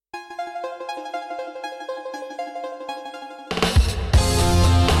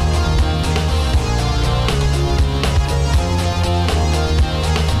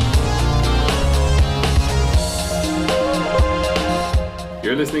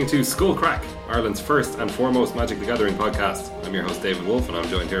listening to Skull Crack, Ireland's first and foremost Magic the Gathering podcast. I'm your host David Wolf, and I'm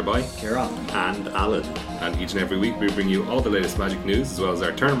joined here by Kieran and Alan. And each and every week we bring you all the latest Magic news, as well as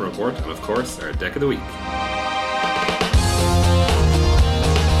our tournament report, and of course our deck of the week.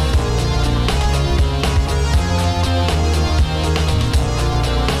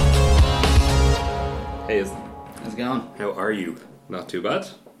 Hey, how's it going? How are you? Not too bad.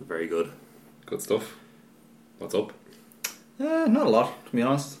 Very good. Good stuff. What's up? Not a lot, to be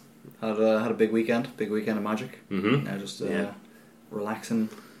honest. Had a big weekend of Magic. Mm-hmm. Now just relaxing.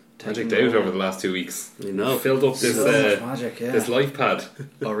 Magic out over the last 2 weeks. You know, filled up this much Magic, this life pad.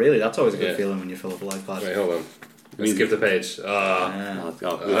 Oh really? That's always a good feeling when you fill up a life pad. Right, hold on. Let's skip the page. Let's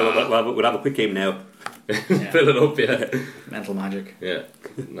go. We'll have a quick game now. Fill it up, yeah. Mental Magic. Yeah.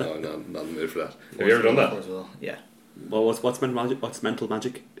 No, not in the mood for that. Have you ever done that? Well, yeah. Well, what's mental magic? What's mental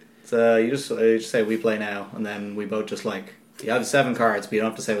magic? So you just say we play now, and then we both just you have 7 cards, but you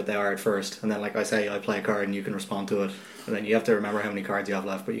don't have to say what they are at first. And then, like I say, I play a card, and you can respond to it. And then you have to remember how many cards you have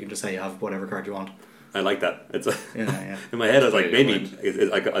left, but you can just say you have whatever card you want. I like that. It's yeah. In my head, I was like, maybe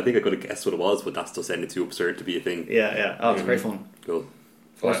I think I could have guessed what it was, but that's just ended too absurd to be a thing. Yeah. Oh, it's great fun. Cool.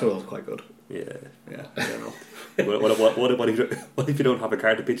 Force Will is quite good. Yeah. In general. What if you don't have a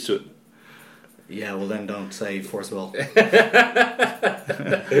card to pitch to it? Yeah, well then don't say Force Will. Pay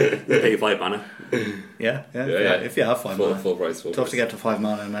 5 mana. Yeah. If you have 5 mana. Full price. Tough to get to 5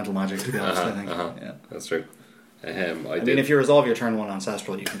 mana in Mental Magic, to be honest, I think. Yeah. That's true. I mean, if you resolve your turn 1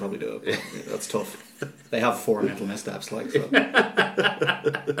 Ancestral, you can probably do it. But that's tough. They have 4 mental missteps, so.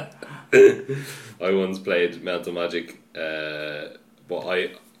 I once played Mental Magic, but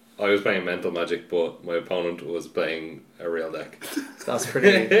I was playing Mental Magic, but my opponent was playing a real deck. That's a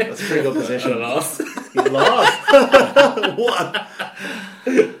pretty good position. And I lost. You lost? What?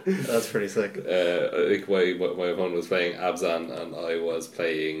 That's pretty sick. I think my opponent was playing Abzan, and I was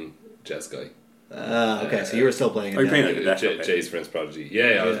playing Jeskai. Okay, so you were still playing Are you playing a deck? Jace Prince Prodigy.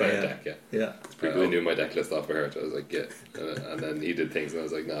 Yeah, I was playing a deck, Yeah. I knew my deck list off by heart. I was like, yeah. And then he did things, and I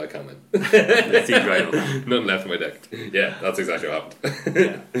was like, no, I can't win. That seems right. Nothing left in my deck. Yeah, that's exactly what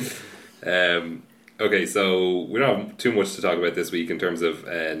happened. Okay, so we don't have too much to talk about this week in terms of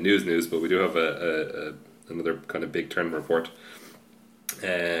news, but we do have another kind of big tournament report.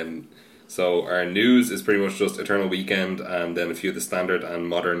 So our news is pretty much just Eternal Weekend and then a few of the standard and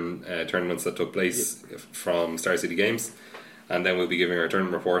modern tournaments that took place from Star City Games. And then we'll be giving our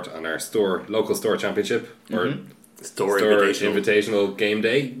tournament report on our local store championship or store invitational game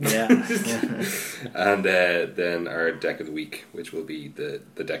day. Yeah. And then our deck of the week, which will be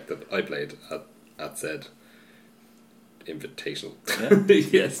the deck that I played at said invitational.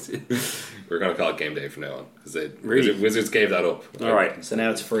 Yes. We're going to call it game day from now on because Wizards gave that up. Alright, so now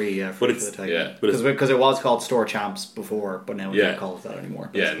it's free for the tag. Yeah. Because it was called Store Champs before, but now we don't call it that anymore.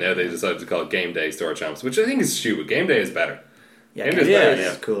 Yeah, now they decided to call it Game Day Store Champs, which I think is stupid. Game Day is better. Yeah, Game Day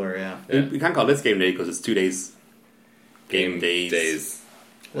is cooler, yeah. We can't call this game day because it's 2 days. Game days.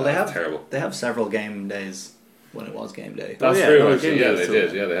 Well, terrible. They have several game days when it was game day. That's true. No, Actually, they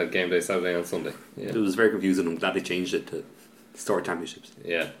did. Yeah, they had game day Saturday and Sunday. Yeah. It was very confusing. I'm glad they changed it to store championships.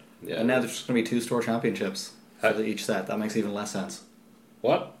 Yeah. And now there's just going to be 2 store championships for each set. That makes even less sense.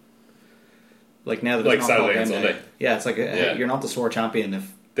 What? Like now that like it's not Saturday and game Sunday. Day. Yeah, it's like you're not the store champion if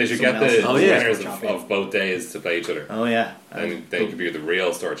they should get the winners of both days to play each other. Oh yeah, and they could be the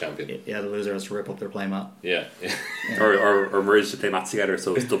real store champion. Yeah, the loser has to rip up their playmat. Yeah. Or merge the playmats together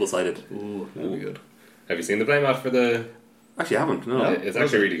so it's double sided. Ooh, that'd be good. Have you seen the playmat for the? Actually, I haven't. No, it's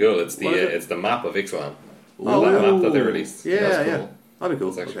actually really cool. It's the map of Ixalan. The map that they released. Yeah, That's yeah. cool. That'd be cool.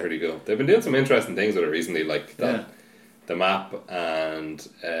 It's actually pretty cool. They've been doing some interesting things with it recently, like that. The map and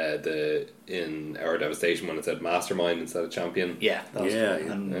the in Our Devastation when it said Mastermind instead of Champion. Yeah, that was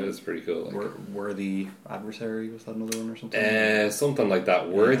and it was pretty cool. Like. Worthy Adversary, was that another one or something? Something like that.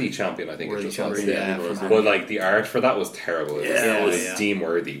 Worthy Champion, I think. Worthy it just Champion, was. But like the art for that was terrible. It was Steam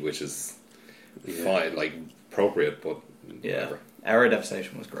worthy, which is fine, like appropriate, but whatever. Our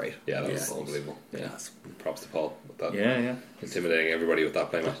Devastation was great. Yeah, that was unbelievable. Yeah, props to Paul with that. Yeah. Intimidating everybody with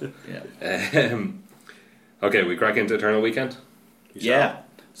that playmat. Yeah. Okay, we crack into Eternal Weekend. Yeah.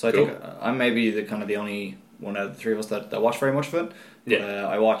 So I think I'm maybe the only one out of the 3 of us that watched very much of it. Yeah.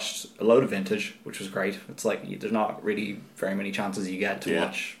 I watched a load of Vintage, which was great. It's like there's not really very many chances you get to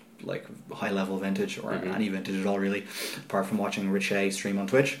watch like high level Vintage or any Vintage at all really, apart from watching Richey stream on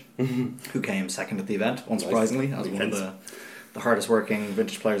Twitch, who came second at the event, unsurprisingly, as one of the hardest working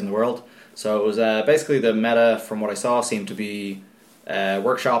Vintage players in the world. So it was basically the meta from what I saw seemed to be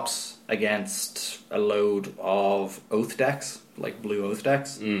workshops against a load of Oath decks, like blue Oath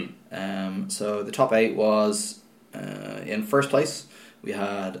decks. So the top 8 was in first place we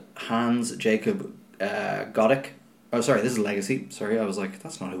had Hans Jacob Godick. Oh, sorry, this is Legacy. Sorry, I was like,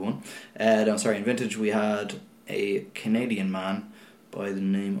 that's not who won. No, sorry, in Vintage we had a Canadian man by the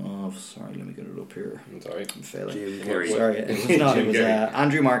name of... Sorry, let me get it up here. I'm sorry. I'm failing. Jim Carrey. Sorry, it was not. It was Jim Carrey.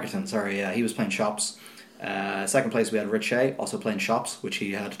 Andrew Marketing. Sorry, yeah, he was playing Shops. Second place we had Rich Shea, also playing Shops, which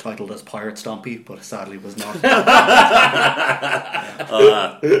he had titled as Pirate Stompy, but sadly was not.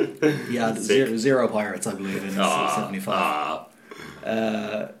 He had zero pirates, I believe, in his 75.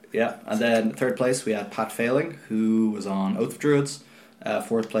 Yeah, and then third place we had Pat Failing, who was on Oath of Druids.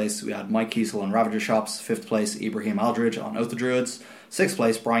 Fourth place we had Mike Kiesel on Ravager Shops. Fifth place Ibrahim Aldridge on Oath of Druids. Sixth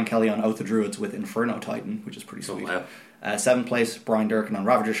place Brian Kelly on Oath of Druids with Inferno Titan, which is pretty sweet. Oh, wow. Seventh place Brian Durkin on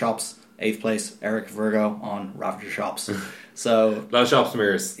Ravager Shops. Eighth place Eric Virgo on Ravager Shops. So A lot of Shops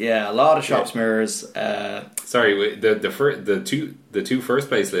mirrors. yeah, a lot of Shops mirrors. Sorry, wait, the two first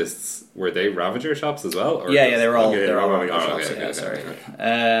place lists, were they Ravager Shops as well? Or Yeah, they were all Okay, they're all Ravager Ravager Shops, Shops. okay, Yeah,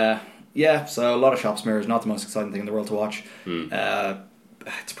 okay, sorry. Yeah, so a lot of Shops mirrors. Not the most exciting thing in the world to watch.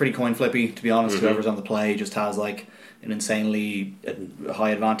 It's pretty coin flippy, to be honest. Whoever's on the play just has like an insanely high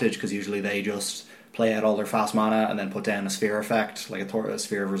advantage because usually they just play out all their fast mana and then put down a sphere effect, like a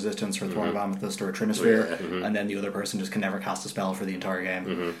sphere of resistance or a Thorn of Amethyst or a Trinisphere, and then the other person just can never cast a spell for the entire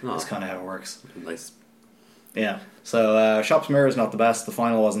game. That's kind of how it works. Nice. Yeah. So Shops Mirror is not the best. The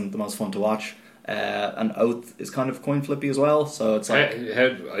final wasn't the most fun to watch. And Oath is kind of coin flippy as well. So it's like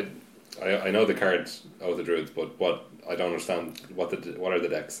I know the cards Oath of Druids, but what I don't understand what are the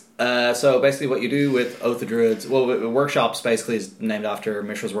decks? so basically what you do with Oath of Druids, well, Workshops basically is named after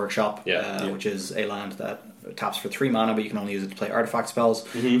Mishra's Workshop, which is a land that taps for 3 mana, but you can only use it to play artifact spells.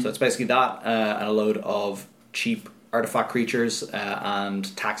 So it's basically that and a load of cheap artifact creatures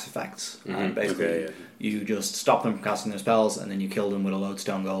and tax effects. And basically you just stop them from casting their spells and then you kill them with a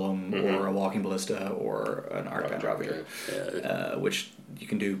Lodestone Golem or a Walking Ballista or an Arcbound Ravager, which you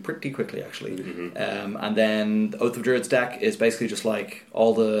can do pretty quickly actually. And then the Oath of Druids deck is basically just like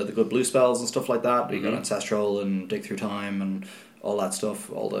all the good blue spells and stuff like that. You got Ancestral and Dig Through Time and all that stuff,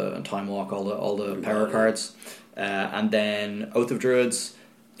 and Time Walk, all the power cards. And then Oath of Druids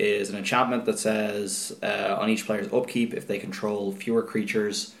is an enchantment that says on each player's upkeep, if they control fewer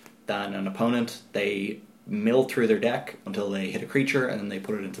creatures than an opponent, they mill through their deck until they hit a creature and then they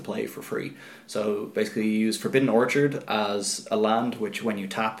put it into play for free. So basically you use Forbidden Orchard as a land which when you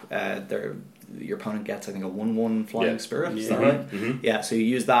tap your opponent gets I think a 1/1 flying spirit. Is that right? Yeah, so you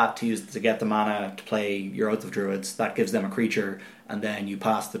use that to get the mana to play your Oath of Druids. That gives them a creature and then you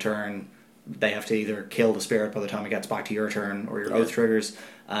pass the turn. They have to either kill the spirit by the time it gets back to your turn or your Oath triggers.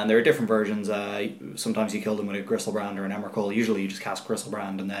 And there are different versions. Sometimes you kill them with a Gristlebrand or an Emrakul. Usually you just cast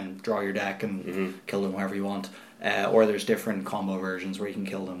Gristlebrand and then draw your deck and kill them however you want. Or there's different combo versions where you can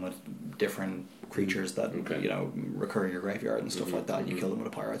kill them with different creatures that recur your graveyard and stuff like that. And you kill them with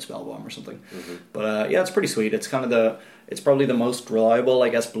a Pyrite Spellbomb or something. But it's pretty sweet. It's kind of it's probably the most reliable, I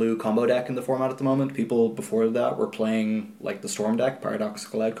guess, blue combo deck in the format at the moment. People before that were playing like the Storm deck,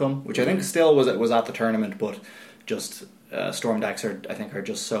 Paradoxical Outcome, which I think still was at the tournament, but just Storm decks are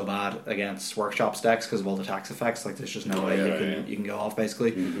just so bad against Workshops decks because of all the tax effects. Like there's just no way you can go off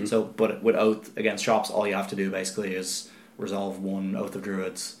basically. So, but with Oath against Shops, all you have to do basically is resolve one Oath of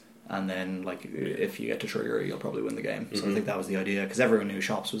Druids. And then, like, if you get to trigger, you'll probably win the game. So I think that was the idea, because everyone knew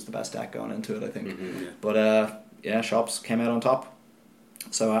Shops was the best deck going into it, I think. But, Shops came out on top.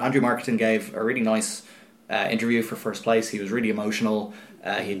 So Andrew Marketing gave a really nice interview for first place. He was really emotional.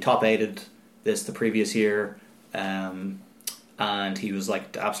 He had top 8'd this the previous year. And he was,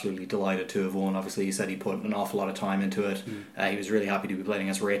 like, absolutely delighted to have won. Obviously, he said he put an awful lot of time into it. He was really happy to be playing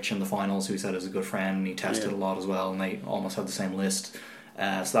against Rich in the finals, who he said is a good friend. He tested a lot as well, and they almost had the same list.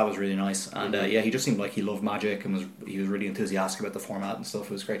 So that was really nice, and he just seemed like he loved Magic and he was really enthusiastic about the format and stuff.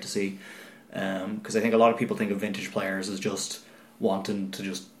 It was great to see, because I think a lot of people think of Vintage players as just wanting to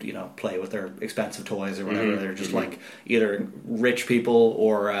just play with their expensive toys or whatever. They're just like either rich people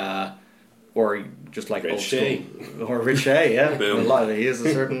or just like Rich old school or Rich Shea. Yeah, he is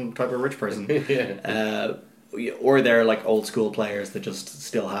a certain type of rich person. Or they're like old school players that just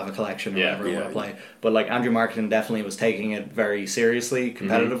still have a collection or whatever and want to play. But like Andrew Marketing definitely was taking it very seriously,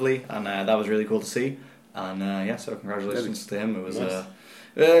 competitively, and that was really cool to see. And so congratulations to him. It was nice.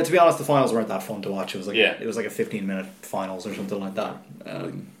 To be honest, the finals weren't that fun to watch. It was like it was like a 15-minute finals or something like that.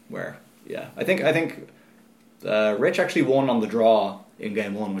 Where I think Rich actually won on the draw in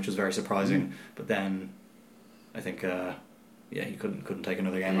game 1, which was very surprising. But then I think. He couldn't take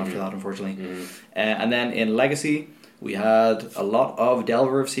another game after that, unfortunately. And then in Legacy, we had a lot of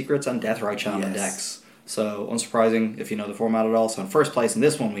Delver of Secrets and Deathrite Shaman decks. So, unsurprising if you know the format at all. So, in first place in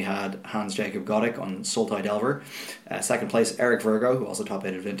this one, we had Hans Jacob Godek on Sultai Delver. Second place, Eric Virgo, who also top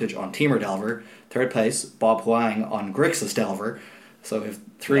 8 vintage, on Teamer Delver. Third place, Bob Huang on Grixis Delver. So, we have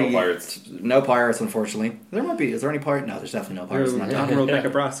 3. No pirates. No pirates, unfortunately. There might be. Is there any pirate? No, there's definitely no pirates in that deck. Admiral Becca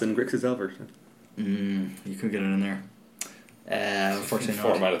Brass and Grixis Elver. You could get it in there. Unfortunately,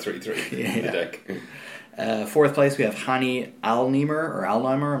 not. 4 mana 3/3 in the deck. Fourth place, we have Hani Alneimer,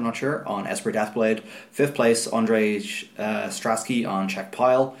 I'm not sure, on Esper Deathblade. Fifth place, Andrei Strasky on Czech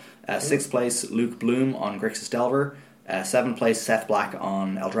Pile. Sixth place, Luke Bloom on Grixis Delver. Seventh place, Seth Black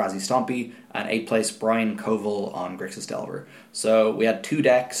on Eldrazi Stompy. And eighth place, Brian Koval on Grixis Delver. So we had 2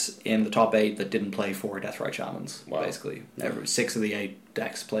 decks in the top 8 that didn't play 4 Deathrite Shamans, basically. 6 of the 8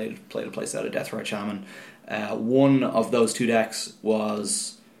 decks played a playset of Deathrite Shaman. One of those 2 decks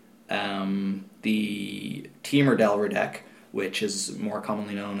was the Teamer Delver deck, which is more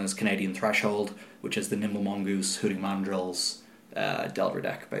commonly known as Canadian Threshold, which is the Nimble Mongoose, Hooting Mandrills Delver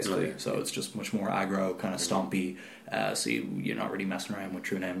deck, basically. Okay. So it's just much more aggro, kind of stompy. So you're not really messing around with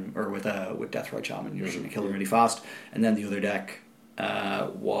True Name or with Deathrite Shaman. You're just going to kill them really fast. And then the other deck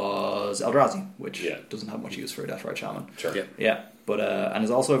was Eldrazi, which doesn't have much use for a Deathrite Shaman. Sure. Yeah, but and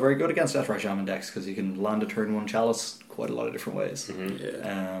is also very good against Deathrite Shaman decks because you can land a turn 1 Chalice quite a lot of different ways.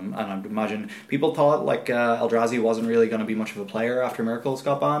 And I imagine people thought like Eldrazi wasn't really going to be much of a player after Miracles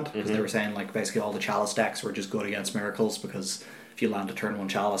got banned because they were saying like basically all the Chalice decks were just good against Miracles because if you land a turn 1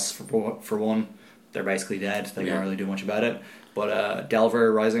 Chalice for 1, they're basically dead. They can't really do much about it. But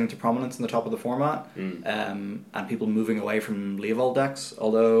Delver rising to prominence in the top of the format, and people moving away from Leovold decks,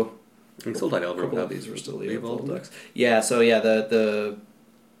 although Sultai Delver a couple would of have these were still Leovold Leovold decks. Yeah, so yeah,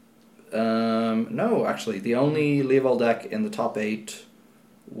 no, actually, the only Leovold deck in the top 8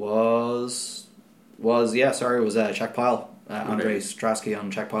 was Czech Pile. Andrei Strasky on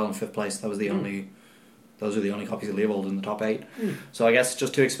Czech Pile in 5th place. That was the only. Those are the only copies of Leovold in the top 8. So I guess it's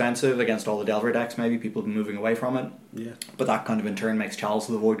just too expensive against all the Delver decks, maybe. People have been moving away from it. Yeah. But that kind of in turn makes Chalice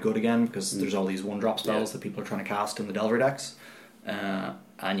of the Void good again, because there's all these 1-drop spells that people are trying to cast in the Delver decks.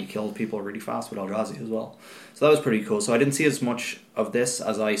 And you kill people really fast with Eldrazi as well. So that was pretty cool. So I didn't see as much of this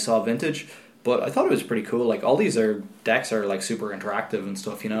as I saw Vintage, but I thought it was pretty cool. Like, all these decks are like super interactive and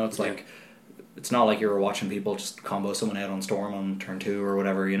stuff, you know? It's like... It's not like you were watching people just combo someone out on Storm on turn 2 or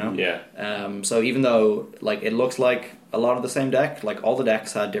whatever, you know? Yeah. So even though like it looks like a lot of the same deck, like all the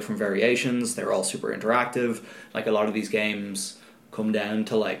decks had different variations, they're all super interactive. Like a lot of these games come down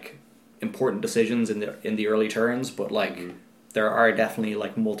to like important decisions in the early turns, but like there are definitely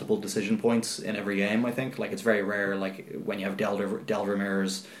like multiple decision points in every game, I think. Like it's very rare like when you have Delver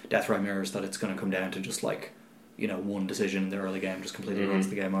mirrors, Deathrite mirrors, that it's going to come down to just like, you know, one decision in the early game just completely runs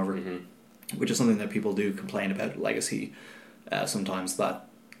the game over. Which is something that people do complain about Legacy sometimes, that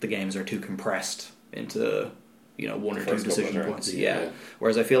the games are too compressed into, you know, 1 or 2 decision points. Yeah.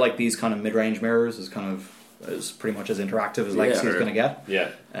 Whereas I feel like these kind of mid-range mirrors is pretty much as interactive as Legacy is going to get.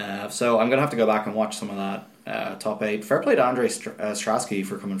 Yeah. So I'm going to have to go back and watch some of that top 8. Fair play to Andrei Strasky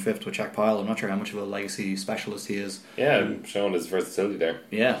for coming 5th with Czech Pile. I'm not sure how much of a Legacy specialist he is. Yeah, showing his versatility there.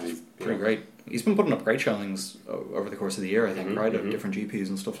 Yeah, pretty great. He's been putting up great showings over the course of the year, I think, right? Of different GPs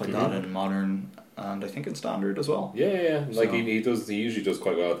and stuff like that in Modern and I think in Standard as well. Yeah. Like he usually does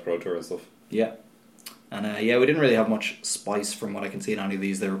quite well at the Pro Tour and stuff. Yeah. And we didn't really have much spice from what I can see in any of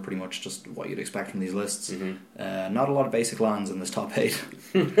these. They were pretty much just what you'd expect from these lists. Not a lot of basic lands in this top 8.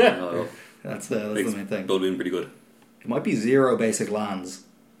 No. That's the main thing. Blood Moon pretty good. It might be 0 basic lands,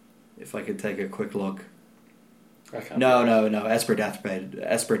 if I could take a quick look. No. Esper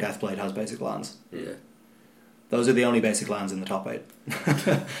Deathblade has basic lands. Yeah. Those are the only basic lands in the top 8.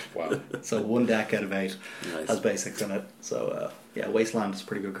 Wow. So 1 deck out of 8 has basics in it. So Wasteland is a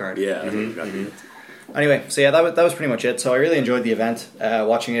pretty good card. Yeah. Exactly. Anyway, so yeah, that was pretty much it. So I really enjoyed the event,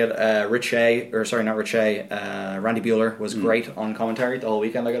 watching it. Randy Bueller was great on commentary the whole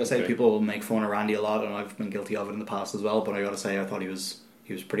weekend. I gotta say, people make fun of Randy a lot, and I've been guilty of it in the past as well. But I gotta say, I thought he was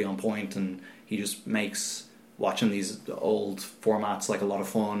pretty on point, and he just makes watching these old formats like a lot of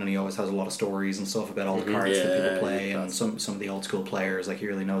fun, and he always has a lot of stories and stuff about all the cards that people play, and some of the old school players. Like he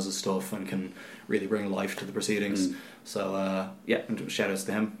really knows his stuff and can really bring life to the proceedings. So and shout outs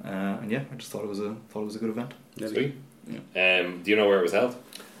to him. And I just thought it was a good event. Sweet. Yeah. Do you know where it was held?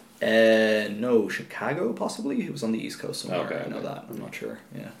 No, Chicago possibly. It was on the East Coast somewhere. Okay, I know that. I'm not sure.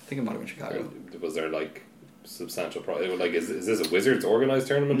 Yeah, I think it might have been Chicago. Was there like substantial like is this a Wizards organised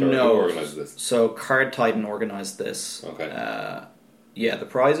tournament or no, who organised this? So Card Titan organised this. Okay. The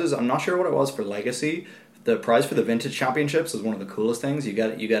prizes, I'm not sure what it was for Legacy. The prize for the Vintage Championships is one of the coolest things. You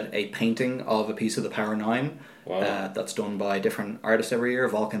get a painting of a piece of the Power 9. Wow. That's done by different artists every year.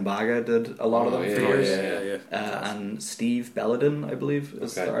 Volkan Baga did a lot of them for years. And Steve Belladin, I believe,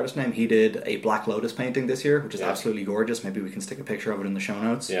 is the artist name. He did a Black Lotus painting this year, which is absolutely gorgeous. Maybe we can stick a picture of it in the show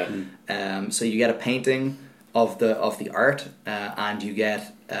notes. Yeah. So you get a painting of the art, and you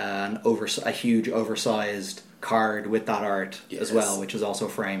get a huge oversized card with that art as well, which is also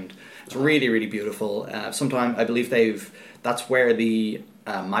framed. It's really, really beautiful. Sometime I believe that's where the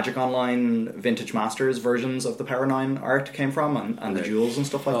Magic Online Vintage Masters versions of the Power 9 art came from, and the jewels and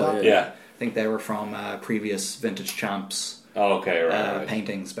stuff like that. Yeah. I think they were from previous Vintage Champs right.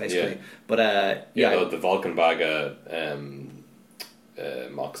 paintings, basically. Yeah. But the Vulcan Baga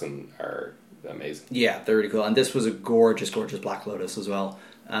Moxen are amazing. Yeah, they're really cool. And this was a gorgeous, gorgeous Black Lotus as well.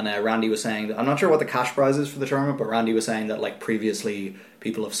 And Randy was saying that, I'm not sure what the cash prize is for the tournament, but Randy was saying that previously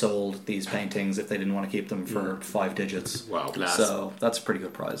people have sold these paintings if they didn't want to keep them for 5 digits. Wow, class. So that's a pretty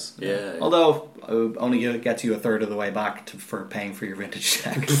good prize. Yeah. Although only gets you a third of the way back for paying for your vintage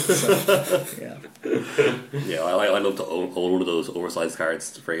deck. So, yeah. Yeah, I love to own one of those oversized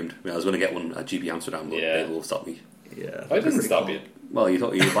cards framed. I was going to get one at GP Amsterdam, but they will stop me. Yeah. I didn't stop you. Well, you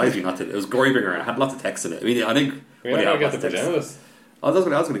advised me not to. It was Glorybringer, and it had lots of text in it. I mean, I think. We're not going to get the Progenitors. I was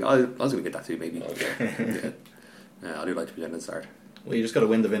gonna get that too, maybe. Okay. I do like the Progenitors art. Well, you just got to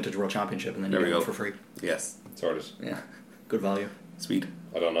win the Vintage World Championship, and then you get it for free. Yes. Sorted. Yeah. Good value. Sweet.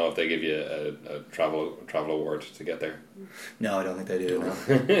 I don't know if they give you a travel award to get there. No, I don't think they do. No.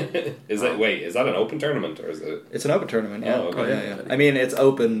 Is that an open tournament or is it? It's an open tournament. Yeah. Oh, okay. Yeah. I mean, it's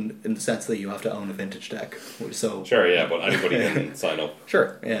open in the sense that you have to own a vintage deck. So Sure, yeah, but anybody can sign up.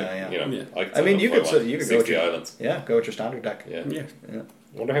 Sure. Yeah. You know, Yeah. I mean, you could go with 60 your islands. Yeah, go with your standard deck. Yeah. Yeah. Yeah.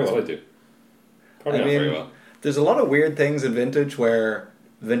 I wonder how well I do. Probably not very well. There's a lot of weird things in vintage where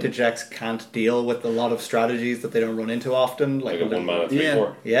vintage decks can't deal with a lot of strategies that they don't run into often, Like a 1-mana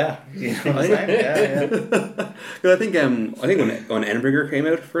 3/4. Yeah, you know what I'm saying? Yeah. I think when Endbringer came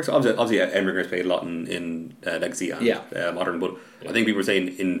out first, obviously Endbringer's played a lot in Legacy and Modern, but I think people were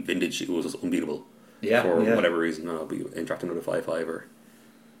saying in Vintage it was just unbeatable. Yeah, for yeah. whatever reason. I'll be interacting with a 5/5 or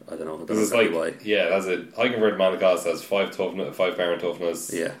I don't know. Because it's exactly like, why. yeah, that's it. High converted mana cost has 5 toughness, 5 power and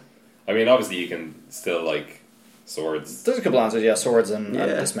toughness. Yeah. I mean, obviously you can still swords. There's a couple answers. Yeah, swords and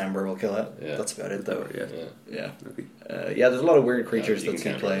dismember will kill it. Yeah. That's about it, though. Yeah. Yeah. There's a lot of weird creatures you that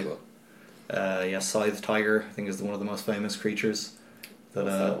can see play. counter as well. Scythe Tiger, I think, is one of the most famous creatures What's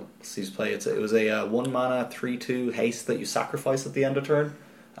that that one? sees play. It was a 1-mana 3/2 haste that you sacrifice at the end of turn,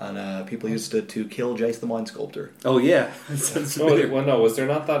 and people used it to kill Jace the Mind Sculptor. Oh yeah. Was there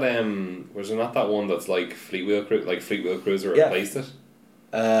not that one that's like Fleetwheel Cruiser replaced it?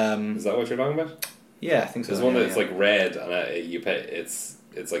 Is that what you're talking about? Yeah, I think so. There's one that's like red, and you pay. It's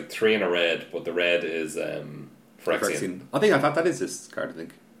like 3 and a red, but the red is Phyrexian. I think that is this card. I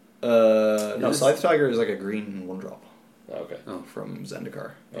think. No, Scythe Tiger is like a green 1-drop. Okay. From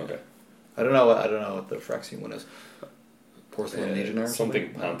Zendikar. Okay. I don't know what the Phyrexian one is. Porcelain Legionnaire or something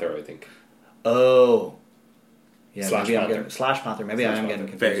something? Panther, I think. Oh. Yeah, Slash maybe Panther. Slash Panther. Maybe Slash I am Panther.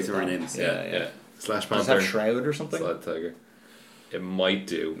 getting Very confused. with similar that. names. Yeah. Slash Does Panther. that Shroud or something? Slide Tiger. It might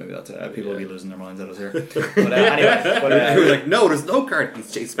do. Maybe that's it. People will be losing their minds at us here. But anyway. He was like, no, there's no card.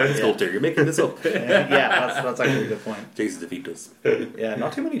 It's Jace Mind Sculptor. You're making this up. That's actually a good point. Jace's defeat us. Yeah,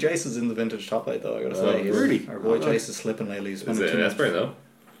 not too many Jaces in the vintage top 8 though, I gotta say. Really? Our boy Jace is slipping lately. He's Is it an Esper though?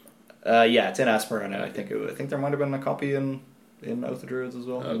 Yeah, it's in Esper, and I think there might have been a copy in Oath of Druids as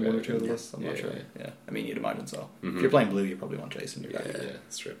well. In one or two of the lists. I'm not sure. Yeah. I mean, you'd imagine so. If you're playing blue, you probably want Jace in your deck. Yeah,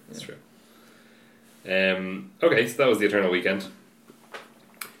 that's true. That's true. Okay, so that was the Eternal Weekend.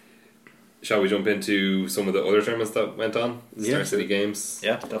 Shall we jump into some of the other tournaments that went on? Star City Games.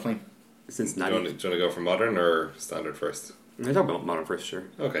 Yeah, definitely. Do Cincinnati. you want to go for Modern or Standard first? I talk about Modern first, sure.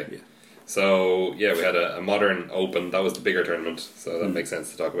 Okay. Yeah. So, we had a Modern Open. That was the bigger tournament, so that makes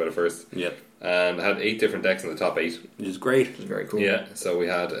sense to talk about it first. Yep. And it had 8 different decks in the top 8. Which is great. Which is very cool. Yeah, so we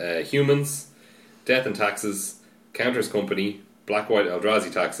had Humans, Death and Taxes, Counters Company, Black-White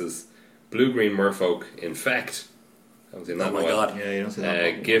Eldrazi Taxes, Blue-Green Merfolk, Infect. I haven't seen that in a while. God. Yeah, you don't see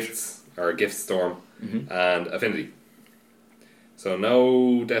that. Gifts, or Gift Storm, and Affinity. So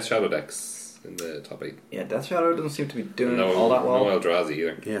no Death Shadow decks in the top 8. Yeah, Death Shadow doesn't seem to be doing No, all that well. no Eldrazi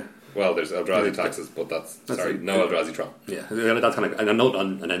either. Yeah. Well, there's Eldrazi Taxes, but no Eldrazi Tron. Yeah, that's kind of, and I know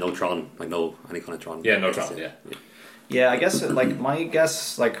Tron, no any kind of Tron. Yeah, no Tron, yeah. Yeah, I guess, my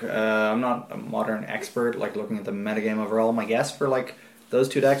guess, I'm not a Modern expert, looking at the metagame overall, my guess for, those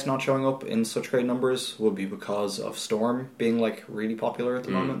 2 decks not showing up in such great numbers would be because of Storm being, really popular at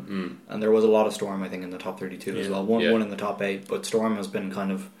the moment. And there was a lot of Storm, I think, in the top 32 as well. One in the top 8, but Storm has been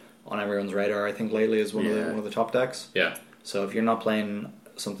kind of on everyone's radar, I think, lately as one of the top decks. Yeah. So if you're not playing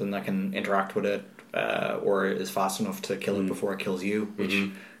something that can interact with it, or is fast enough to kill it before it kills you, which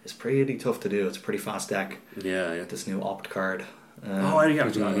is pretty tough to do. It's a pretty fast deck. Yeah. This new Opt card.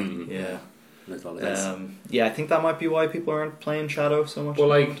 Yeah. Yeah, I think that might be why people aren't playing Shadow so much. Well,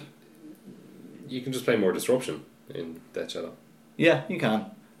 like, you can just play more Disruption in Death Shadow. Yeah, you can.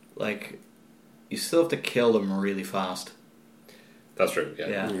 Like, you still have to kill them really fast. That's true, yeah.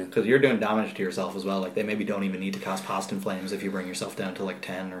 Yeah, because you're doing damage to yourself as well. Like, they maybe don't even need to cast Past in Flames if you bring yourself down to, like,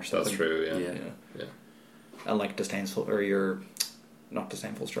 10 or something. That's true, yeah. And, like, Disdainful, or your... Not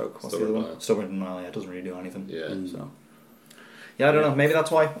Disdainful Stroke. What's the other one? Stubborn Denial, yeah, it doesn't really do anything. Yeah. So... Yeah, I don't know. Maybe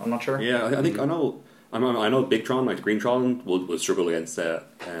that's why. I'm not sure. Yeah, I think I know Big Tron, like the Green Tron, would struggle against Storm,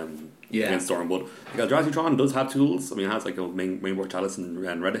 but like, Eldrazi Tron does have tools. I mean, it has like a main Mortalis and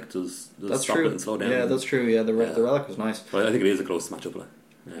Relic does stop it and slow down. Yeah, that's true. Yeah, the Relic was nice. But I think it is a close matchup.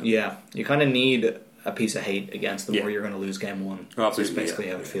 Yeah, you kind of need a piece of hate against them, or you're going to lose game one. Oh, absolutely, that's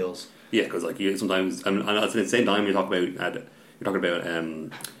basically how it feels. Yeah, because like you sometimes, and at the same time, you're talking about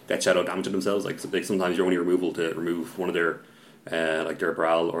Death Shadow damaging themselves. Like sometimes your only removal to remove one of their like their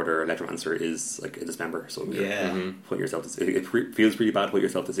Baral or their Electromancer is like a Dismember. So putting yourself to, it feels pretty bad to put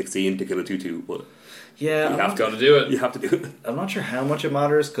yourself to 16 to kill a 2/2, but you have to do it. You have to do it. I'm not sure how much it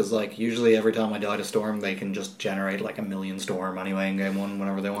matters because like usually every time I die to Storm, they can just generate like 1,000,000 Storm anyway in game one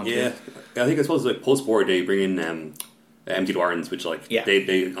whenever they want to. Yeah, I suppose like post board they bring in Empty Warrens, which like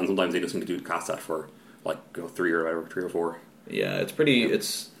they and sometimes they just need to cast that for like 3 or whatever, 3 or 4. Yeah, it's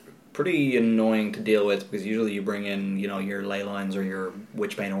pretty annoying to deal with because usually you bring in your ley lines or your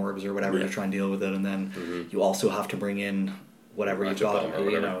Witchbane orbs or whatever to try and deal with it, and then you also have to bring in whatever you've got,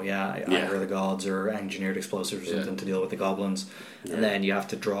 either the gods or engineered explosives or something to deal with the goblins, and then you have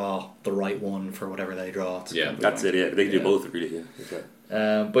to draw the right one for whatever they draw. It's that's it. Yeah, they can do both really.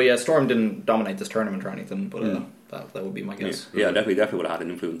 But yeah, Storm didn't dominate this tournament or anything, but that would be my guess. Yeah, definitely would have had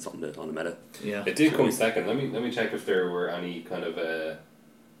an influence on the meta. Yeah, it did come second. Let me check if there were any kind of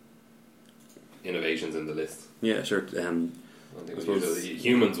innovations in the list. Yeah, sure. I suppose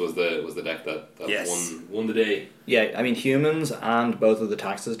Humans was the deck that won the day. Yeah, I mean Humans and both of the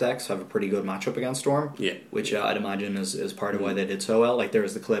Taxes decks have a pretty good matchup against Storm. Yeah, which I'd imagine is part of why they did so well. Like there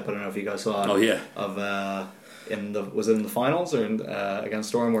was the clip, I don't know if you guys saw it. Oh yeah. Of was it in the finals or against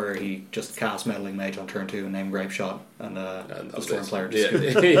Storm where he just cast Meddling Mage on turn 2 and named Grape Shot and the Storm player just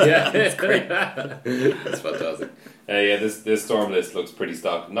it's great. That's fantastic. This Storm list looks pretty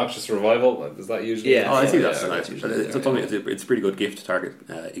stock. Noxious Revival, is that usually? Yeah, I see that's nice. It's a pretty good gift target.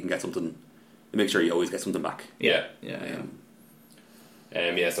 You can get something. Make sure you always get something back. Yeah.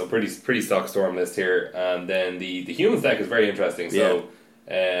 So pretty stock Storm list here, and then the Humans deck is very interesting. So,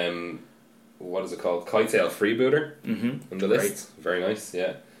 what is it called? Kitesail Freebooter in the list. Very nice.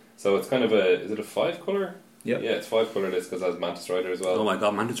 Yeah. So it's kind of is it a 5-color? Yeah. Yeah, it's 5-color list because it has Mantis Rider as well. Oh my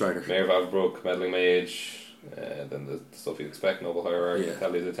god, Mantis Rider. Mayor of Avabrook, Meddling Mage. Then the stuff you'd expect, Noble Hierarch,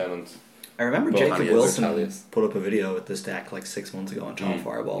 Tally the Tenant. I remember Jacob Wilson put up a video with this deck like 6 months ago on John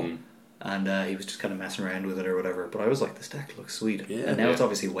Fireball, and he was just kind of messing around with it or whatever. But I was like, this deck looks sweet, and now it's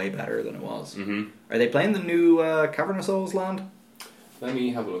obviously way better than it was. Are they playing the new Cavern of Souls land? Let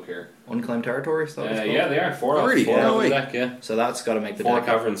me have a look here. Unclaimed Territory? Yeah, they are. 4 off the deck, yeah. So that's got to make the 4 deck...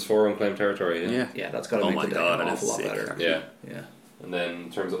 4 Caverns, 4 Unclaimed Territory, yeah. That's got to make the deck an awful lot better. Yeah. And then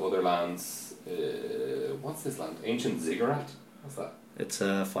in terms of other lands, what's this land? Ancient Ziggurat? What's that? It's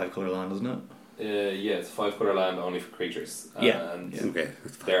a 5-color land, isn't it? Yeah, it's a 5-color land only for creatures. And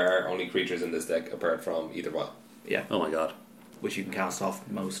there are only creatures in this deck apart from either one. Yeah. Oh my god. Which you can cast off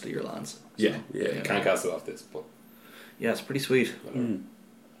most of your lands. So. You can't cast it off this, but... Yeah, it's pretty sweet. It's kind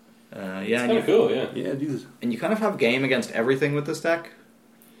of cool, yeah. Yeah, Jesus. And you kind of have game against everything with this deck.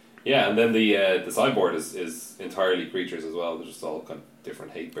 Yeah, and then the sideboard is entirely creatures as well. They're just all kind of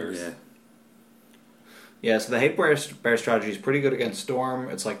different hate bears. Yeah, so the hate bear strategy is pretty good against Storm.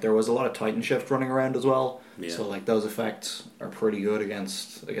 It's like there was a lot of Titan Shift running around as well. Yeah. So like those effects are pretty good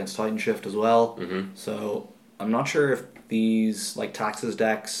against Titan Shift as well. So I'm not sure if these like Taxes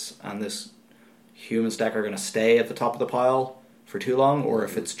decks and this Humans deck are going to stay at the top of the pile for too long, or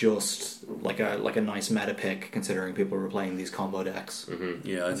if it's just like a nice meta pick considering people were playing these combo decks.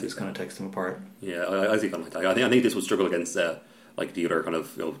 Yeah, I see. This kind of takes them apart. Yeah, I see kind of like that. I think this would struggle against like the other kind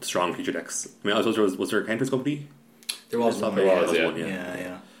of strong creature decks. I mean, I suppose was there a Counters Company? There was one.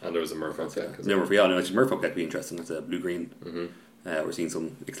 Yeah. And there was a Merfolk deck. Merfolk deck would be interesting. It's a blue-green. We're seeing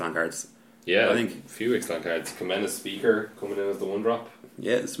some Ixalan cards. Yeah, I think a few Ixalan cards. Comena's Speaker coming in as the 1-drop.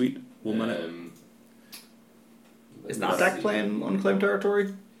 Yeah, sweet. 1 mana. Is that deck playing Unclaimed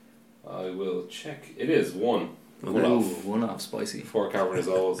Territory? I will check. It is 1. One Ooh, off. one off, spicy. 4 Cavern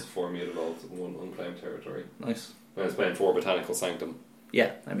Resolves, 4 Muted Vault, 1 Unclaimed Territory. Nice. When I was playing 4 Botanical Sanctum.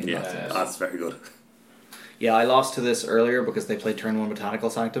 Yeah, I mean, Yeah, that's very good. yeah, I lost to this earlier because they played turn 1 Botanical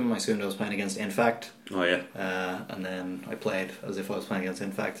Sanctum. I assumed I was playing against Infect. Oh yeah. And then I played as if I was playing against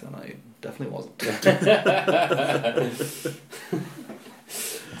Infect, and I definitely wasn't.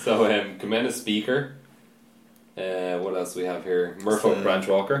 So, Comenda Speaker. What else do we have here? Merfolk So-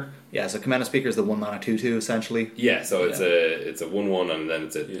 Branchwalker. Yeah, so Commander Speaker is the 1 mana 2/2 essentially. Yeah, so it's Yeah. a 1/1 and then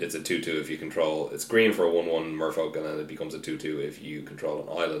it's a 2/2 if you control. It's green for a 1/1 Merfolk and then it becomes a 2/2 if you control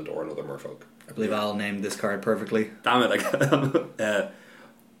an island or another Merfolk. I believe Al named this card perfectly. Damn it!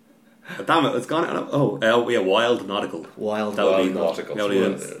 Damn it! It's gone. Oh, yeah, Wild Nautical. Wild That would be Nautical. That would be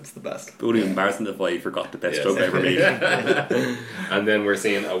It's the best. it would be embarrassing if I forgot the best Yes. joke I ever made. And then we're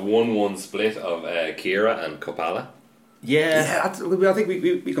seeing a 1/1 split of Kira and Kopala. Yeah, I think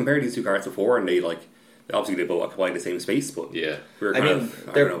we compared these two cards before, and they obviously they both occupy the same space, but Yeah. we're I kind mean, of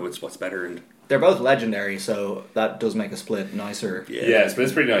I they're- don't know what's better. And They're both legendary, so that does make a split nicer. Yeah, but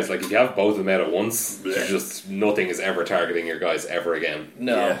it's pretty nice. Like if you have both of them out at once, Yeah. there's just nothing is ever targeting your guys ever again.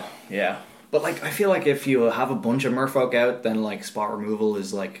 No. Yeah. But like, I feel like if you have a bunch of Merfolk out, then like spot removal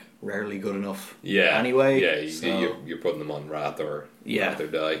is like rarely good enough. Yeah. Anyway. Yeah, so, you're putting them on Wrath or Yeah. Wrath or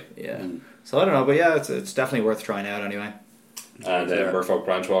Die. yeah. So I don't know, but yeah, it's definitely worth trying out anyway. And Yeah. Merfolk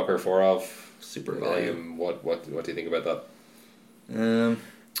Branchwalker 4 off. Super value. What do you think about that?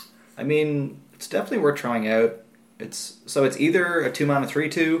 I mean, it's definitely worth trying out. It's either a 2 mana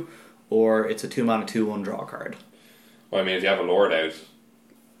 3/2 or it's a 2 mana 2/1 draw card. Well, I mean, if you have a Lord out,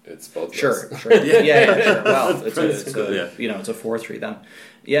 it's both. of Sure, those. sure. Yeah, sure. Well, it's That's good, a you know, it's a 4/3 then.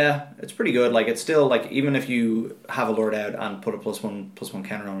 Yeah, it's pretty good. Like it's still like even if you have a Lord out and put a +1/+1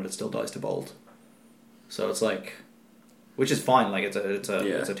 counter on it, it still dies to bolt. So it's like, which is fine. Like it's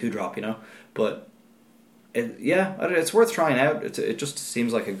a 2-drop, you know. But it's worth trying out. It just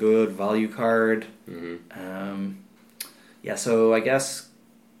seems like a good value card. Mm-hmm. Yeah. So I guess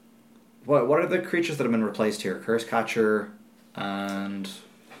what are the creatures that have been replaced here? Curse Catcher and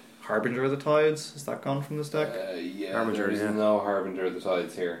Harbinger of the Tides. Is that gone from this deck? Yeah, Harbinger, there's yeah. no Harbinger of the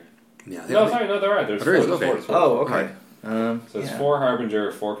Tides here. yeah, No, sorry, no, there are. There's There is, four, okay. there's four. Oh, okay. Alright. So it's yeah. 4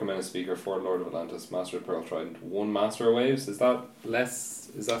 Harbinger, 4 Commander Speaker, 4 Lord of Atlantis, Master of Pearl Trident, 1 Master of Waves. Is that less?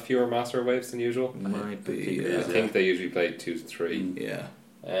 Is that fewer Master of Waves than usual? Might be. think it I is, think they usually play 2 to 3. Yeah.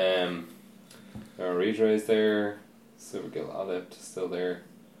 Reedra is there. Silvergill Adept is still there.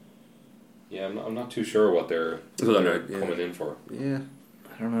 Yeah, I'm not too sure what they're coming in for. Yeah.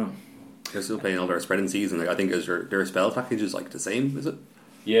 I don't know. They're still playing all their spreading season. Like, I think their spell package is like the same, is it?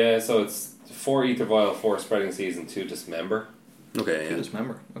 Yeah, so it's 4 Ether Vial, 4 Spreading Season, 2 Dismember. Okay, yeah.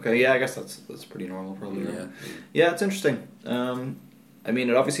 Dismember. Okay, yeah, I guess that's pretty normal probably. Yeah. Yeah, it's interesting. I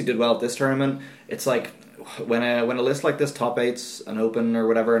mean, it obviously did well at this tournament. It's like when a list like this top 8's an open or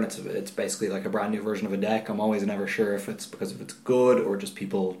whatever, and it's basically like a brand new version of a deck. I'm always never sure if it's because if it's good or just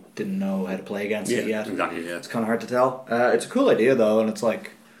people didn't know how to play against it yet. Exactly, yeah. It's kind of hard to tell. It's a cool idea though, and it's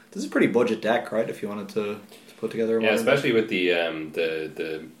like this is a pretty budget deck, right? If you wanted to put together a Yeah, modern especially with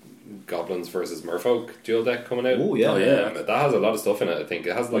the Goblins versus Merfolk dual deck coming out. Oh, yeah. Oh, yeah. That has a lot of stuff in it. I think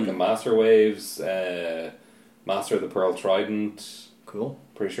it has like a Master Waves, Master of the Pearl Trident. deck. Cool.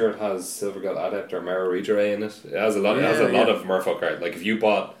 Pretty sure it has Silvergill Adept or Mara Reedra in it. It has a lot. It has Yeah, a lot yeah. of Merfolk cards. Like if you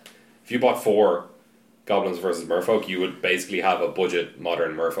bought 4 Goblins versus Merfolk, you would basically have a budget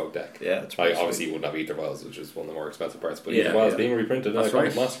modern Merfolk deck. Yeah, it's Like pretty obviously you wouldn't have Ether Vials, which is one of the more expensive parts. But Yeah, Ether Vials yeah. being reprinted in That's Iconic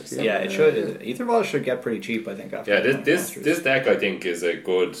right. Masters. Yeah, it should. Ether Vials should get pretty cheap, I think. After Yeah, Iconic this Masters. deck I think is a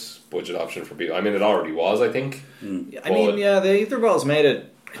good budget option for people. I mean, it already was, I think. I mean, yeah, the Ether Vials made it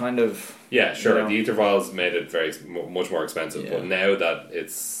kind of. Yeah, sure. You know. The Ether Vials made it much more expensive, Yeah. but now that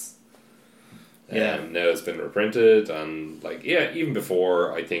it's Yeah. now it's been reprinted and like even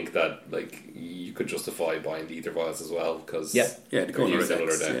before, I think that like you could justify buying the Ether Vials as well because Yeah. Yeah, the you use other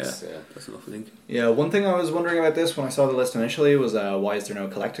other decks. decks. Yeah. That's enough, I think. Yeah, one thing I was wondering about this when I saw the list initially was why is there no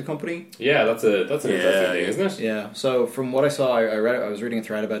collected company? Yeah, that's an interesting Yeah, thing, yeah. isn't it? Yeah, so from what I saw, I was reading a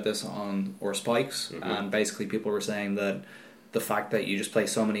thread about this on Or Spikes, and basically people were saying that the fact that you just play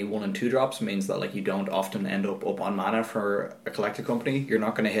so many 1 and 2 drops means that like you don't often end up on mana for a collected company. You're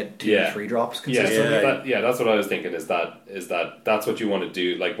not going to hit 2 Yeah. 3 drops Yeah, consistently. so that's what I was thinking. Is that that's what you want to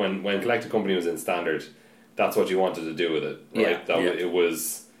do? Like when Collected Company was in Standard, that's what you wanted to do with it, right? Yeah. It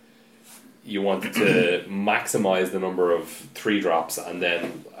was you wanted to maximize the number of 3 drops and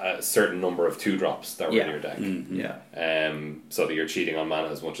then a certain number of 2 drops that were in Yeah. your deck. Yeah. So that you're cheating on mana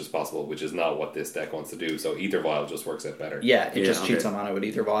as much as possible, which is not what this deck wants to do. So Ether Vial just works out better. Yeah, it Yeah, just cheats okay. on mana with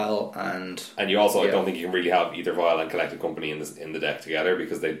Ether Vial, and And you also, I Yeah. don't think you can really have Ether Vial and Collected Company in the deck together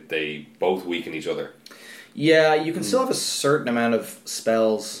because they both weaken each other. Yeah, you can still have a certain amount of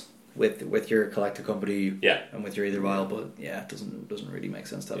spells with your collected company Yeah. and with your Either Vial, but yeah, it doesn't really make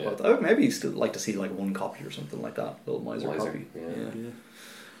sense to have Yeah. both. I would maybe still like to see like one copy or something like that, little miser copy. Yeah.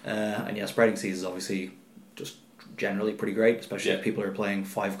 And yeah, Spreading Seas is obviously just generally pretty great, especially if people are playing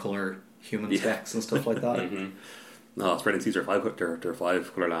 5-color human decks and stuff like that. No, Spreading Seas are 5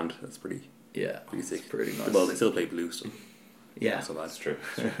 colour land. That's pretty Yeah, sick. it's pretty nice. Well, they still play blue, so yeah, not so bad. That's true.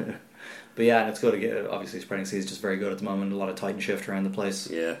 but yeah, and it's good to get. Obviously, Spreading Seas is just very good at the moment. A lot of Titan shift around the place.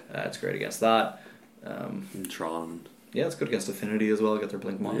 Yeah, It's great against that. and Tron. Yeah, it's good against Affinity as well. Get their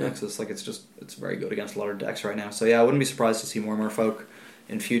Blink Mon Nexus. Like it's very good against a lot of decks right now. So yeah, I wouldn't be surprised to see more Merfolk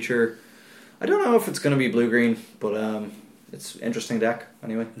in future. I don't know if it's going to be blue green, but it's an interesting deck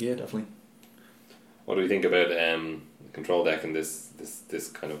anyway. Yeah. Definitely. What do we think about control deck in this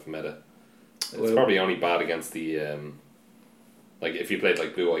kind of meta? It's Well- probably only bad against the like if you played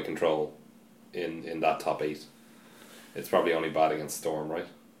like blue white control in that top 8. It's probably only bad against Storm, right?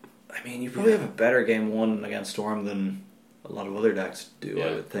 I mean, you probably have a better game 1 against Storm than a lot of other decks do. Yeah.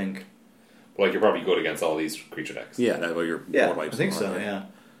 I would think. But like you're probably good against all these creature decks. Yeah, that well, you're Yeah, more I vibes think than so. that, Yeah.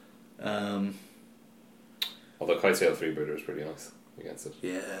 Although Kitesail Freebooter is pretty nice against it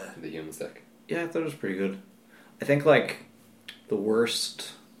Yeah. in the humans deck. Yeah, I thought it was pretty good. I think like your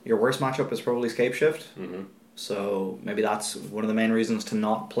worst matchup is probably Scape Shift. Mm-hmm. So maybe that's one of the main reasons to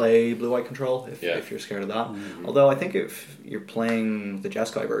not play blue white control if you're scared of that. Mm-hmm. Although I think if you're playing the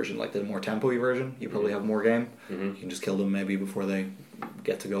Jeskai version, like the more tempo-y version, you probably have more game. Mm-hmm. You can just kill them maybe before they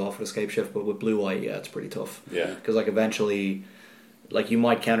get to go off with Escape Shift. But with blue white, yeah, it's pretty tough. Yeah. Because like eventually, like you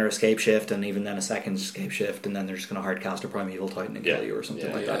might counter Escape Shift and even then a second Escape Shift, and then they're just going to hard cast a Primeval Titan and kill you or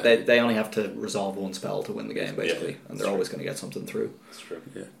something like that. They only have to resolve one spell to win the game basically, and they're always going to get something through. That's true.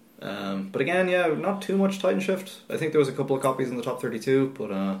 Yeah. But again, yeah, not too much Titan Shift. I think there was a couple of copies in the top 32, but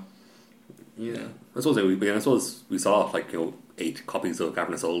Yeah. I suppose we saw like 8 copies of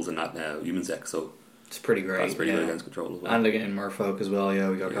Cavernous Souls in that humans deck, so it's pretty great. that's pretty yeah. good against control as well. And again, Merfolk as well. Yeah,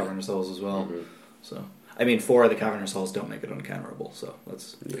 we got Cavernous Souls as well. So I mean, 4 of the Cavernous Souls don't make it uncounterable, so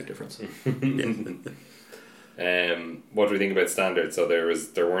that's a big difference. What do we think about standard? So there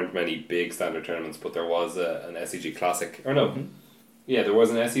weren't many big standard tournaments, but there was an SCG Classic, or no, yeah, there was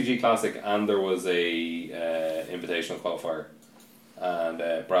an SCG Classic and there was a invitational qualifier,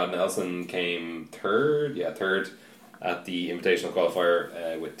 and Brad Nelson came third at the invitational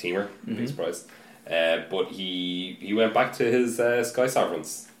qualifier with Teamer, big surprise. But he went back to his Sky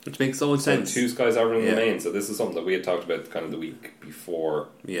Sovereigns. Which makes so much So sense. 2 Sky Sovereigns in the main. So this is something that we had talked about kind of the week before.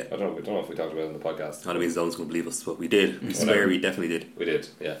 Yeah. I don't know if we talked about it in the podcast. I don't mean Zone's going to believe us, but we did. We swear we definitely did. We did,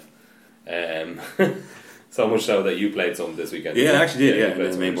 yeah. So much so that you played some this weekend. Yeah, I actually did, you yeah, played in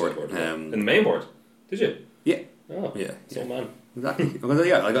the some main on your board. sideboard. In the main board? Did you? Yeah. Oh, Yeah, so yeah. man. Exactly. Because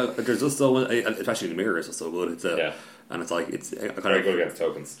yeah, there's just so much, especially the mirror is just so good. It's and it's like it's kind Very of good against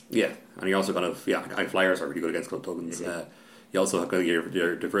tokens. yeah, and you also kind of and flyers are really good against club tokens. You also have got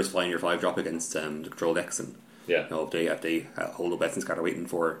your diversifying your 5-drop against the control decks, and Yeah. if they hold up Essence card waiting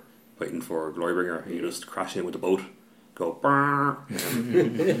for Glorybringer, you just crash in with the boat, go brrr.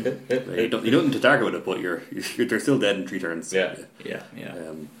 You don't need to target with it, but they're still dead in 3 turns. Yeah. Yeah.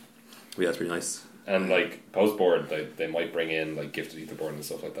 But yeah, it's pretty nice. And like post board, they might bring in like gifted ether board and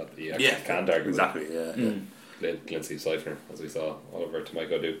stuff like that. You actually can target exactly. Yeah, Lindsay Siphoner, as we saw Oliver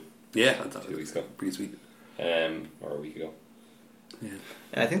Tomiko do yeah, 2 weeks ago, pretty sweet. or a week ago. Yeah.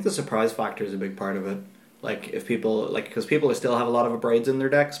 I think the surprise factor is a big part of it. Like if people because people still have a lot of abrades in their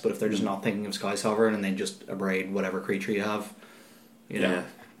decks, but if they're just not thinking of Sky Sovereign and they just abrade whatever creature you have, you know,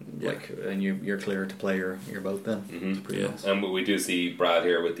 like and you're clear to play your boat then. It's pretty nice. And we do see Brad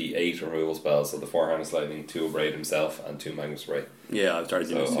here with the 8 removal spells, so the 4 Harness Lightning, 2 Abrade himself, and 2 Magnus Ray. Yeah, I've started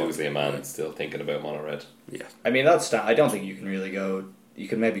So doing this too. obviously a man still thinking about mono red. Yeah. I mean I don't think you can really go. You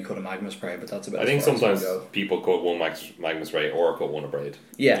can maybe cut a Magnus Prey, but that's about. I think as far as you sometimes can go. people cut one Magnus Ray or cut one Abrade.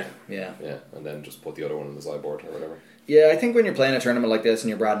 Yeah. Yeah, and then just put the other one in the sideboard or whatever. Yeah, I think when you're playing a tournament like this and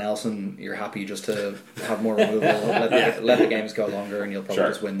you're Brad Nelson, you're happy just to have more removal, let the games go longer, and you'll probably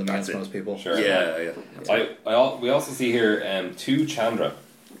just win them against most people. Sure. Yeah. We also see here 2 Chandra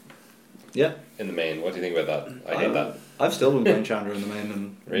Yeah. in the main. What do you think about that? I hate that. I've still been playing Chandra in the main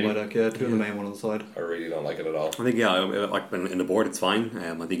and Really? my deck. Yeah, 2 in the main, 1 on the side. I really don't like it at all. I think like in the board it's fine.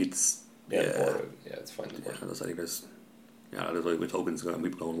 I think it's It's fine. The board. I think there's there's like with tokens going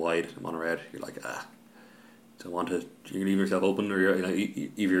people going wide, mono red. You're like don't want to. You leave yourself open, or if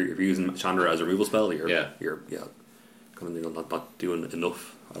you're using Chandra as a removal spell, you're kind of not doing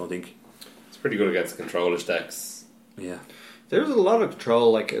enough. I don't think. It's pretty good against controlish decks. Yeah. There's a lot of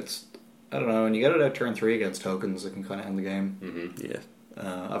control. Like it's I don't know. When you get it out turn 3 against tokens, it can kind of end the game. Mm-hmm. Yeah.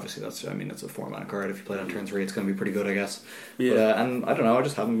 Obviously, that's a 4-mana card. If you play it on turn 3, it's going to be pretty good, I guess. Yeah. But, and I don't know. I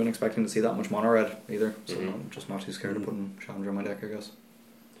just haven't been expecting to see that much mono red either. So I'm just not too scared of putting Challenger in my deck, I guess.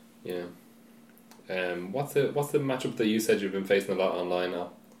 Yeah. What's the matchup that you said you've been facing a lot online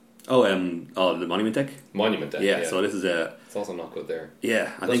now? The Monument deck. Monument deck. Yeah. So this is it's also not good there.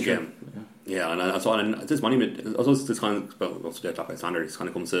 Yeah, I think. And I saw this Monument. Also, this kind of top by standard. This kind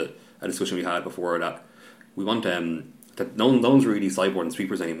of comes to a discussion we had before that we want that no one's really sideboarding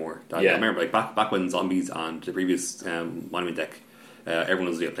sweepers anymore. I remember back when Zombies and the previous Monument deck, everyone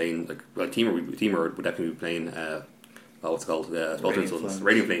was playing Teamer would definitely be playing. What's it called? Sweltering Suns.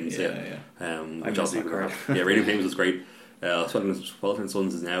 Radiant Flames. Which also Radiant Flames was great. Sweltering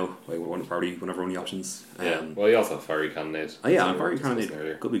Suns is now one of our only options. Well, you also have Fiery Cannonade. Fiery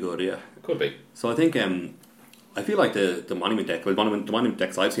Cannonade could be good. Yeah, could be. So I think I feel like the Monument deck, the Monument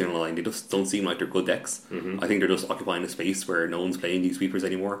decks I've seen online, they just don't seem like they're good decks. I think they're just occupying a space where no one's playing these sweepers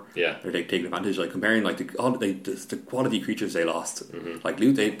anymore. Yeah, they're taking advantage, comparing the quality creatures they lost. Like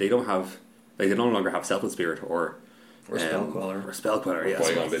Loot, they don't have, they no longer have Selfless Spirit or Spellqueller. Yeah,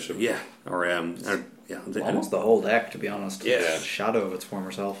 Qui-Gon Bishop. Yeah, almost the whole deck, to be honest. Yeah, shadow of its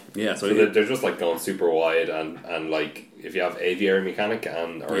former self. Yeah, so they're just going super wide, and like if you have Aviary Mechanic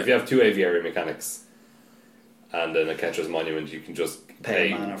if you have 2 Aviary Mechanics and then a Kettra's Monument, you can just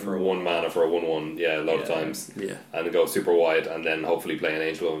pay mana for one mana for a 1/1. Yeah, a lot of times. Yeah, and go super wide, and then hopefully play an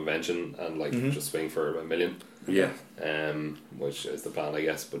Angel of Invention and just swing for $1 million. Yeah. Which is the plan, I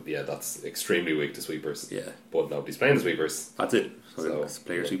guess. But yeah, that's extremely weak to sweepers. Yeah. But nobody's playing the sweepers. That's it. So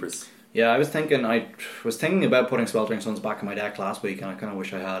player sweepers. Yeah, I was thinking about putting Sweltering Suns back in my deck last week, and I kind of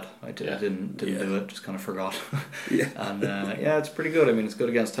wish I had. I didn't do it. Just kind of forgot. And it's pretty good. I mean, it's good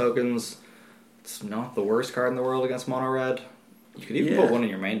against tokens. It's not the worst card in the world against mono red. You could even put one in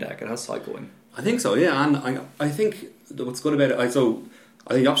your main deck. It has cycling. I think so. Yeah, and I think what's good about it. I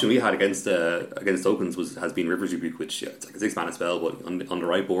think the option we had against tokens has been River's Rebuke, which it's like a 6-mana spell, but on the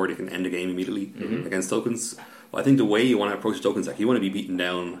right board you can end the game immediately against tokens. But I think the way you want to approach the tokens, you want to be beaten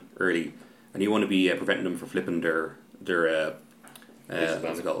down early, and you want to be preventing them from flipping their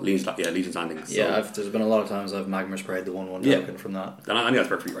what's it called? Legion's Landing. So, there's been a lot of times I've Magma Sprayed the 1/1 token from that. And I think that's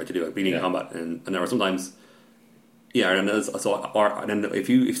perfectly right to do, beating combat, and there are sometimes. Yeah, and then if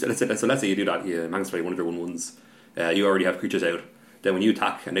let's say you do that, you Magma Spray one of their 1/1s, you already have creatures out. Then when you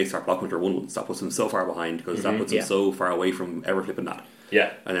attack and they start blocking with their 1/1s, that puts them so far behind because that puts them so far away from ever flipping that.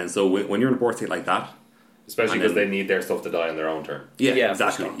 Yeah. And then so when you're in a board state like that, especially because they need their stuff to die on their own turn. Yeah,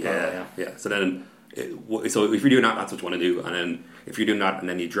 exactly. Yeah. So then, so if you're doing that, that's what you want to do. And then if you're doing that, and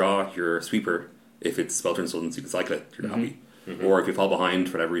then you draw your sweeper, if it's Sweltering Suns, you can cycle it. You're happy. Or if you fall behind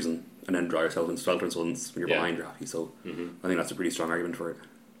for whatever reason, and then draw yourself in Sweltering Suns when you're behind, you're happy. So I think that's a pretty strong argument for it.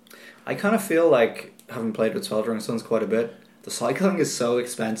 I kind of feel like, having played with Sweltering Suns quite a bit, the cycling is so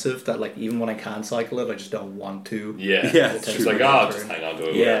expensive that even when I can cycle it, I just don't want to. Yeah. It's just just hang on to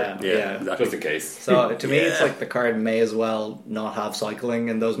it. Yeah. Exactly. Just in case. So to me, it's like the card may as well not have cycling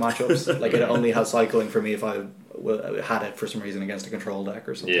in those matchups. It only has cycling for me if I had it for some reason against a control deck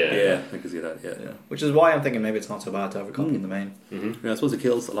or something. Yeah, I can see that. Yeah. Which is why I'm thinking maybe it's not so bad to have a copy in the main. Yeah, I suppose it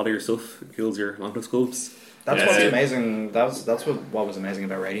kills a lot of your stuff. It kills your long scopes. That's what's amazing. That's what was amazing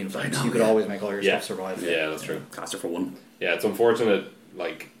about Radiant Flames. You could always make all your stuff survive. Yeah, that's true. Caster for 1. Yeah, it's unfortunate,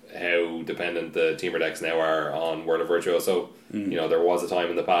 how dependent the Teamer decks now are on World of Virtuoso. There was a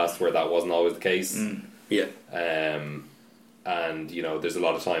time in the past where that wasn't always the case. Yeah. And there's a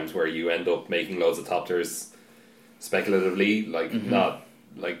lot of times where you end up making loads of top tiers speculatively, not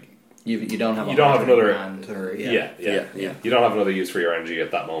You don't have another hand or you don't have another use for your energy at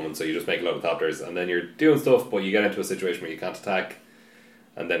that moment, so you just make a lot of top tiers, and then you're doing stuff, but you get into a situation where you can't attack,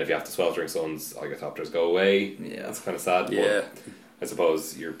 and then if you have to Sweltering Suns, all your top tiers go away. Yeah, it's kind of sad. But I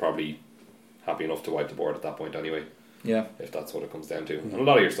suppose you're probably happy enough to wipe the board at that point anyway. Yeah, if that's what it comes down to. And a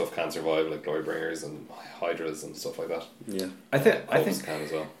lot of your stuff can survive, like Glorybringers and Hydras and stuff like that. Yeah, I think can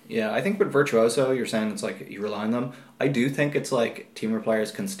as well. Yeah, I think with Virtuoso, you're saying it's you rely on them. I do think it's Teamer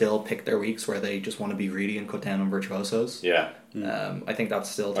players can still pick their weeks where they just want to be greedy and cut down on Virtuosos. Yeah, I think that's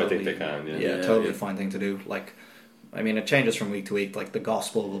still totally, I think they can. Totally fine thing to do. It changes from week to week. The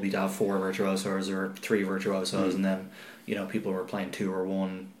gospel will be to have 4 Virtuosos or 3 Virtuosos, and then people were playing 2 or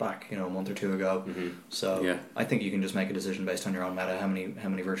 1 back a month or 2 ago. So I think you can just make a decision based on your own meta how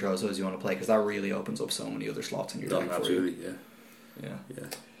many Virtuosos you want to play, because that really opens up so many other slots in your deck. Absolutely, for you. Yeah.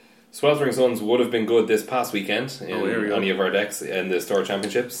 Sweltering Suns would have been good this past weekend in any of our decks in the Store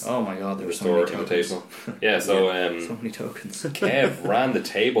Championships. Oh my god, there were so many tokens. Yeah, so so many tokens. Kev ran the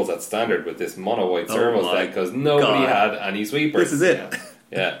tables at Standard with this mono white servos deck because nobody had any sweepers. This is it.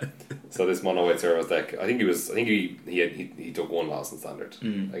 Yeah. So this mono white Cervos deck, I think he took one loss in standard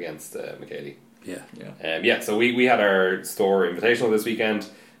against McKaylee. Yeah. So we had our store invitational this weekend.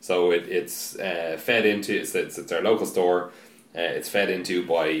 So it's fed into it's our local store. It's fed into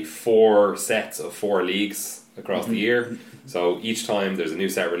by 4 sets of 4 leagues across the year. So each time there's a new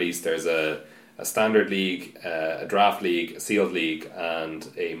set released, there's a standard league, a draft league, a sealed league, and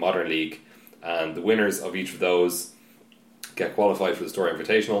a modern league. And the winners of each of those get qualified for the store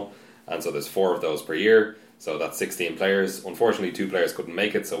invitational. And so there's 4 of those per year. So that's 16 players. Unfortunately, 2 players couldn't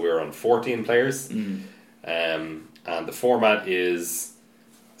make it, so we were on 14 players. And the format is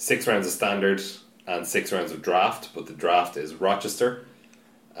 6 rounds of standard and 6 rounds of draft, but the draft is Rochester,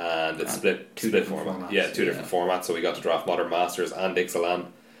 and it's split format. Formats. Yeah, 2 different formats. So we got to draft Modern Masters and Ixalan,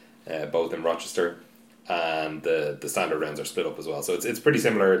 both in Rochester, and the standard rounds are split up as well. So it's pretty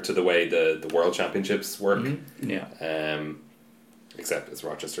similar to the way the World Championships work. Except it's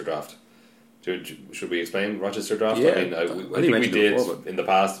Rochester draft. Should we explain Rochester draft? Yeah, I think we did before, in the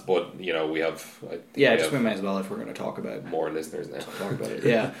past, but we have. We may as well if we're going to talk about more listeners now. Talk about it.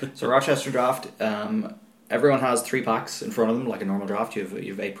 Yeah. So Rochester draft. Everyone has 3 packs in front of them, like a normal draft. You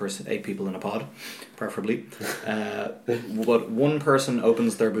have 8 people in a pod, preferably. But one person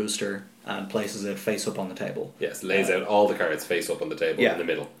opens their booster and places it face up on the table. Yes, lays out all the cards face up on the table in the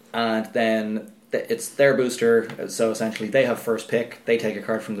middle, and then it's their booster. So essentially, they have first pick. They take a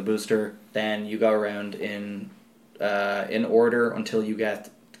card from the booster. Then you go around in order until you get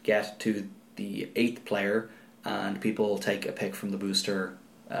to the 8th player, and people take a pick from the booster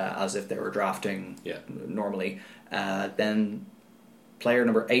as if they were drafting normally. Then player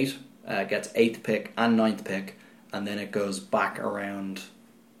number 8 gets 8th pick and 9th pick, and then it goes back around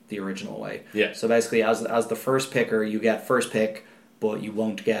the original way. Yeah. So basically, as the first picker, you get first pick, but you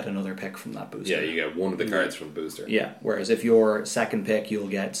won't get another pick from that booster. Yeah, you get one of the cards from the booster. Yeah, whereas if you're second pick, you'll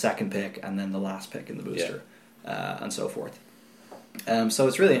get second pick and then the last pick in the booster, and so forth. So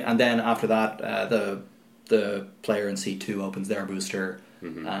it's really, and then after that, the player in C2 opens their booster,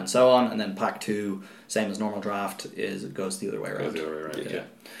 and so on, and then pack 2, same as normal draft, it goes the other way around. Yeah.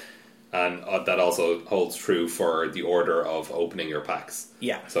 And that also holds true for the order of opening your packs.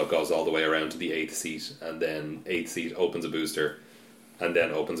 Yeah. So it goes all the way around to the 8th seat, and then 8th seat opens a booster, and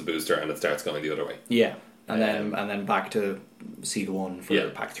then opens a booster, and it starts going the other way. Yeah. And then back to seed 1 for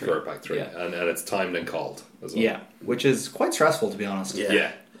pack 3. For pack 3. Yeah. And it's timed and called as well. Yeah. Which is quite stressful, to be honest.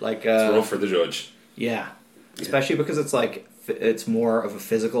 Yeah. Like it's rough for the judge. Yeah. Especially because it's like it's more of a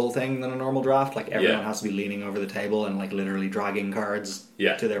physical thing than a normal draft. Like everyone has to be leaning over the table and like literally dragging cards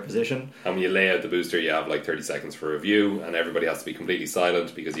to their position. And when you lay out the booster, you have like 30 seconds for review, and everybody has to be completely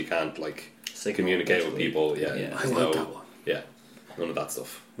silent because you can't like communicate with people. I want that one. Yeah, none of that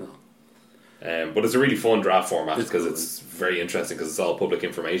stuff. No. But it's a really fun draft format because it's very interesting because it's all public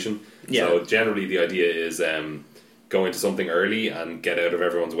information. Yeah. So generally the idea is go into something early and get out of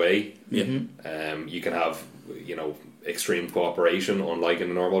everyone's way. Yeah. You can have extreme cooperation, unlike in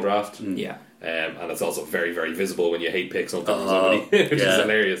a normal draft. Yeah. And it's also very, very visible when you hate pick something from somebody, which is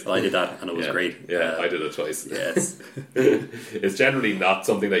hilarious. I did that and it was great. Yeah, I did it twice. Yes. It's generally not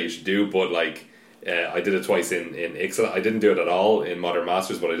something that you should do, but like I did it twice in Ixalan. I didn't do it at all in Modern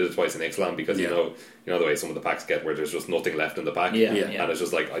Masters, but I did it twice in Ixalan because you know the way some of the packs get where there's just nothing left in the pack. Yeah. And it's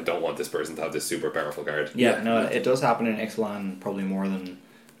just like, I don't want this person to have this super powerful card. It does happen in Ixalan probably more than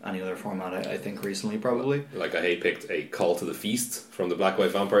any other format, I think, recently, probably. Like, I hate picked a Call to the Feast from the Black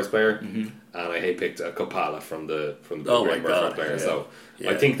White Vampires player, and I hate picked a Kopala from the Grey Merfolk player. So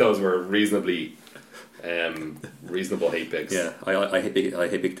I think those were reasonably reasonable hate picks. Yeah, I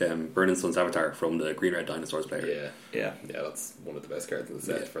hate picked Burning Sun's Avatar from the Green Red Dinosaurs player. Yeah, that's one of the best cards in the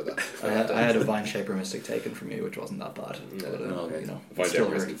set for that. I had a Vine Shaper Mystic taken from you, which wasn't that bad. Vine Shaper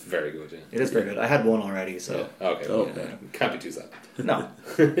Mystic is very good. Yeah, it is very good. I had one already, so can't be too sad. No.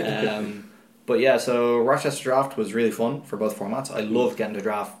 But yeah, so Rochester Draft was really fun for both formats. I loved getting to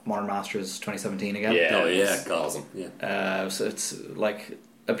draft Modern Masters 2017 again. Yeah, awesome. Yeah. So it's like,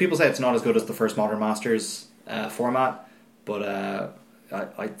 people say it's not as good as the first Modern Masters format, but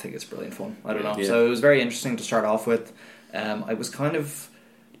I think it's brilliant fun. I don't know. Yeah. So it was very interesting to start off with. I was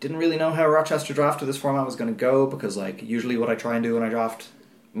didn't really know how Rochester Draft of this format was going to go, because like usually what I try and do when I draft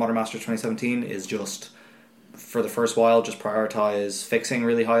Modern Masters 2017 is just, for the first while, just prioritize fixing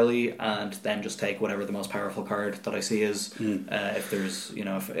really highly, and then just take whatever the most powerful card that I see is. If there's,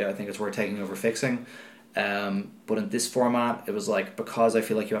 if I think it's worth taking over fixing. But in this format, it was like, because I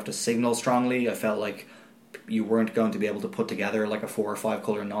feel like you have to signal strongly, I felt like you weren't going to be able to put together like a 4 or 5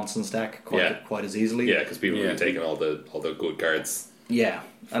 color nonsense deck quite as easily. Yeah, because people will be taking all the good cards. Yeah,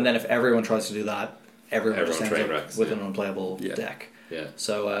 and then if everyone tries to do that, everyone just ends up wrecks, with an unplayable deck. Yeah.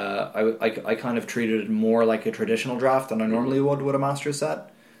 So I kind of treated it more like a traditional draft than I normally would with a Masters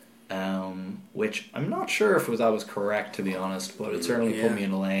set. Which I'm not sure if that was correct, to be honest, but it certainly put me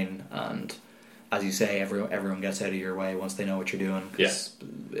in a lane. And as you say, everyone gets out of your way once they know what you're doing. 'Cause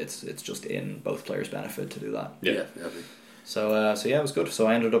it's just in both players' benefit to do that. Yeah. So yeah, it was good. So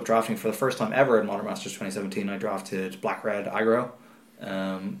I ended up drafting for the first time ever in Modern Masters 2017. I drafted Black Red Aggro.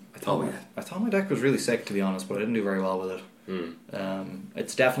 I thought my deck was really sick, to be honest, but I didn't do very well with it.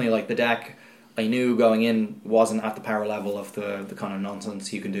 It's definitely like the deck I knew going in wasn't at the power level of the kind of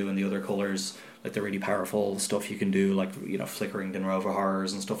nonsense you can do in the other colours, like the really powerful stuff you can do, like flickering Dinrova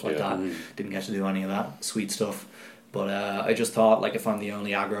horrors and stuff like that. Didn't get to do any of that sweet stuff, but I just thought, like, if I'm the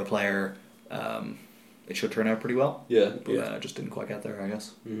only aggro player, it should turn out pretty well. But I just didn't quite get there, I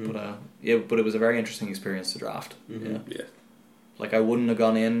guess. But it was a very interesting experience to draft. Like, I wouldn't have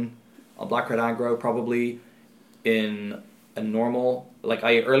gone in on Black Red Aggro probably in a normal... Like,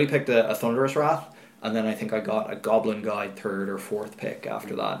 I early picked a Thunderous Wrath, and then I think I got a Goblin Guide 3rd or 4th pick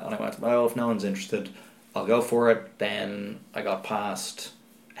after that. And I went, well, if no one's interested, I'll go for it. Then I got past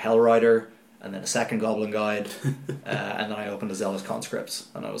Hellrider, and then a second Goblin Guide, and then I opened a Zealous Conscripts,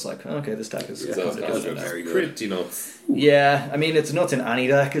 and I was like, okay, this deck is very good. Pretty nuts. Yeah, I mean, it's nuts in any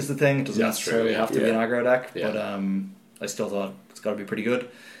deck is the thing. It doesn't necessarily have to be an aggro deck, but I still thought it's got to be pretty good.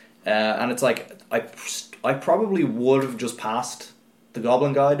 And it's like, I probably would have just passed the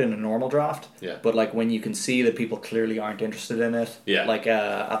Goblin Guide in a normal draft, but like when you can see that people clearly aren't interested in it, like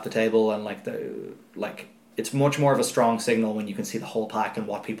at the table, and like it's much more of a strong signal when you can see the whole pack and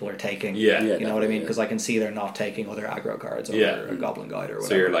what people are taking. You know what I mean? Because I can see they're not taking other aggro cards over a Goblin Guide or whatever.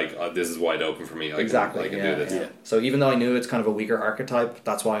 So you're like, oh, this is wide open for me. I can do this. So even though I knew it's kind of a weaker archetype,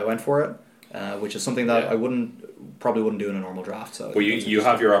 that's why I went for it, which is something that I probably wouldn't do in a normal draft. So well, you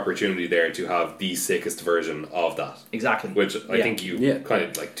have your opportunity there to have the sickest version of that. Exactly. Which I think you kind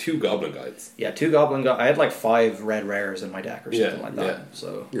of like 2 Goblin Guides. Yeah, 2 Goblin Guides. I had like 5 red rares in my deck or something like that.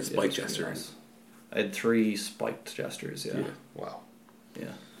 So Spike Jesters. I had 3 Spiked Jesters. Wow.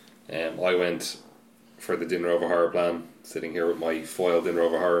 Yeah. I went for the Dinrova Horror plan, sitting here with my foil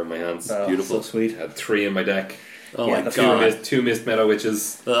Dinrova Horror in my hands. Beautiful, so sweet. I had 3 in my deck. Oh my god! 2 Mist Meadow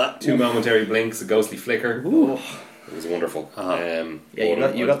Witches, 2 Momentary Blinks, a Ghostly Flicker. It was wonderful.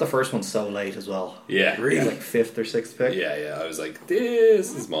 You got the first one so late as well. Yeah, really, like 5th or 6th pick. Yeah. I was like,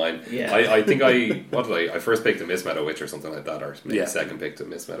 this is mine. Yeah. I think I first picked a Mist Meadow Witch or something like that, or maybe second picked a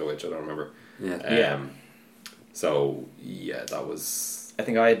Mist Meadow Witch. I don't remember. So that was. I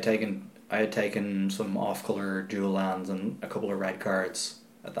think I had taken some off-color dual lands and a couple of red cards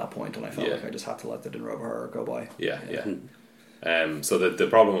at that point, and I felt like I just had to let the Dinrova Horror go by. So the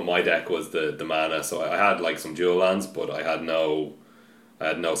problem with my deck was the mana. So I had like some dual lands, but I had no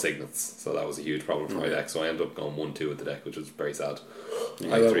signets. So that was a huge problem for my deck. So I ended up going 1-2 with the deck, which was very sad.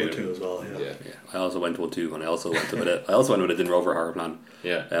 I went 1-2 as well. Yeah. I also went 1-2, and I also went with a Dinrova Horror plan.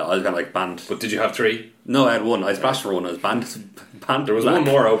 I was kind of like banned. But did you have 3? No, I had 1. I splashed for 1. I was banned. There was one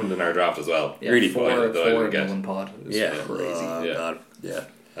more opened in our draft as well. Really, 4 in one pod. It was crazy. God.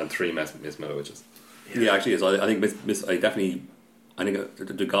 And 3 Mist Meadow Witches. Yeah, actually, so I think I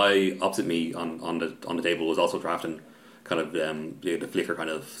think the guy opposite me on the table was also drafting kind of the flicker kind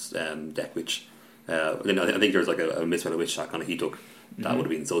of deck, which then I think there's like a Mist Meadow Witch that kind of he took. That would have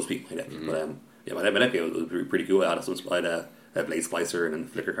been so speak my deck. But my deck was pretty cool. I had a Blade Splicer and then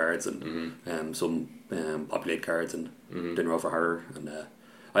flicker cards and some populate cards and Dinrova Horror, and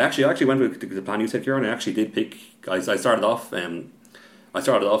I actually went with the plan you said, Kieran. I actually did pick. I started off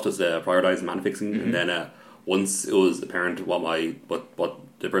as prioritizing mana fixing, and then once it was apparent what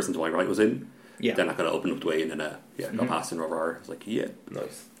the person to my right was in, then I kind of opened up the way, and then got past Dinrova Horror. I was like,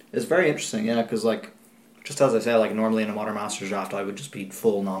 nice. It's very interesting, because like, just as I say, like normally in a Modern Masters draft, I would just be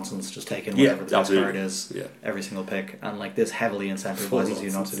full nonsense, just taking whatever the best card is, every single pick, and like this heavily incentivizes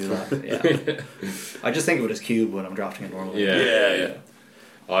you not to do that. I just think of it as cube when I'm drafting it normally.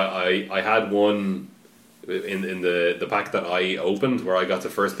 I had one in the pack that I opened where I got the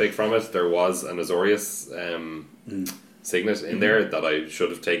first pick from it. There was an Azorius signet in there that I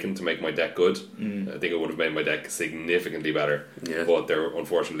should have taken to make my deck good. I think it would have made my deck significantly better. But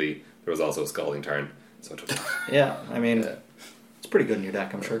unfortunately there was also a Scalding Tarn. So I took that. I mean, it's pretty good in your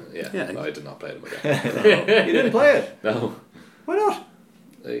deck, I'm sure. I did not play it in my deck. No, you didn't play it? No. Why not?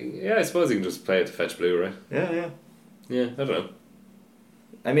 I suppose you can just play it to fetch blue, right? Yeah, I don't know.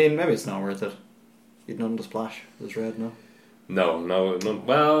 I mean, maybe it's not worth it. You'd none to splash. It was red, no? No.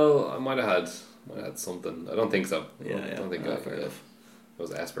 Well, I might have had something. I don't think so. I don't think fair enough. It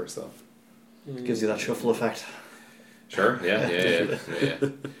was Esper, so. It gives you that shuffle effect. Sure, yeah.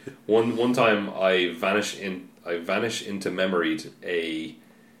 One time I vanished I vanish into memoried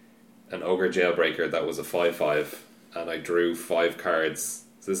an ogre jailbreaker that was a 5/5, and I drew 5 cards.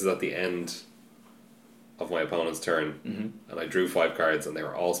 So this is at the end of my opponent's turn, and I drew 5 cards, and they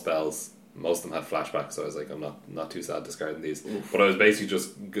were all spells. Most of them had flashbacks, so I was like, I'm not too sad discarding these. But I was basically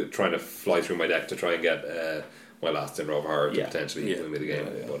just trying to fly through my deck to try and get my last Dinner of Horror to potentially win me the game,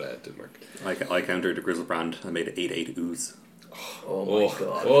 but it didn't work. I countered the Grizzlebrand. I made an 8/8 ooze. Oh my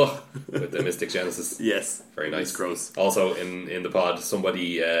god. Oh, with the Mystic Genesis. Yes, Very nice. It's gross. Also, in the pod,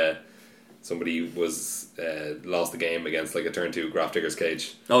 somebody was lost the game against like a turn 2 Grafdigger's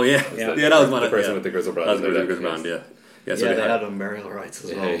Cage. Oh yeah, Yeah. that was one. The person with the Grizzlebrand. That was the Grizzlebrand. Yeah, Yeah, so they had unburial rights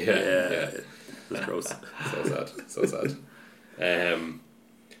as well. Yeah. It was gross. So sad.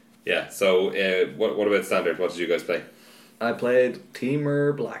 Yeah. So, what about standard? What did you guys play? I played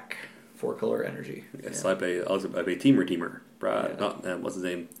Teamer Black, 4-color energy. Yes, I play Teamer. Brad, not what's his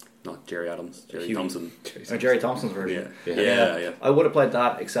name? Not Jerry Adams. Jerry Hugh. Thompson. Jerry Thompson's version. Yeah. I would have played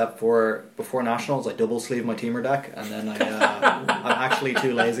that, except for before Nationals, I double sleeve my Teamer deck, and then I'm actually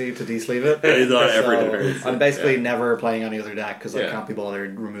too lazy to de-sleeve it. It is not every So difference. I'm basically never playing any other deck because I Yeah. can't be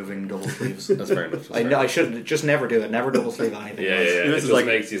bothered removing double sleeves. That's fair enough. I should just never do it. Never double sleeve anything. Yeah. else. It This just is like-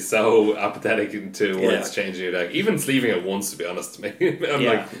 makes you so apathetic towards changing your deck. Even sleeving it once, to be honest. I'm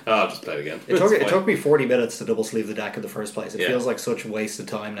like, I'll just play it again. It took me 40 minutes to double sleeve the deck in the first place. It Yeah. feels like such wasted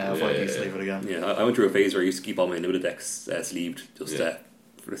time now if I Yeah, do sleeve it again. Yeah, I went through a phase where I used to keep all my limited decks sleeved just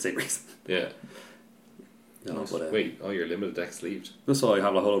for the same reason. Yeah. No, but, Wait, your limited deck sleeved. just so I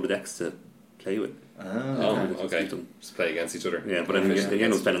have a whole load of decks to play with. Oh, Just okay. keep them. Just play against each other. Yeah, but then you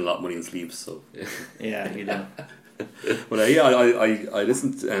end up spending a lot of money on sleeves. So, Yeah, you do. but I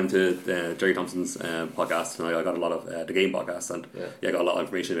listened to Jerry Thompson's podcast, and I got a lot of the game podcast, and I got a lot of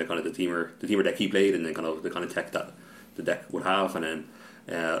information about kind of the teamer deck he played, and then kind of the kind of tech that the deck would have, and then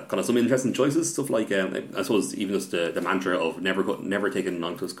kind of some interesting choices, stuff like I suppose even just the mantra of never taking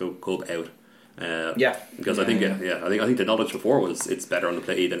non-scope out. Because I think I think the knowledge before was it's better on the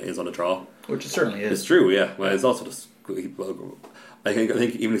play than it is on the draw. Which it certainly is. It's true, yeah. Well, it's also just I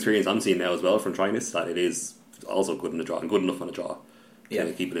think even experience I'm seeing now as well from trying this that it is also good in the draw and good enough on the draw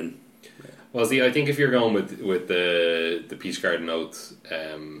to keep it in. Well, see, I think if you're going with the Peach Garden Oath,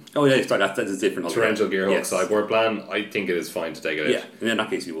 Sorry, that's a different Torrential Gearhulk sideboard plan, I think it is fine to take it out. Yeah, in that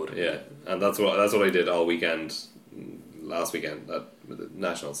case you would. Yeah, and that's what I did all weekend, last weekend at the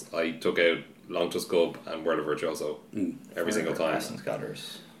Nationals. I took out Longtusk Gub and Word of Virtuoso every single time. Essence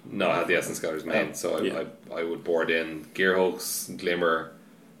Scatters. No, I had the Essence Scatter's main, so I would board in Gearhulks, Glimmer,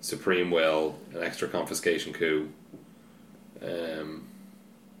 Supreme Will, an extra Confiscation Coup.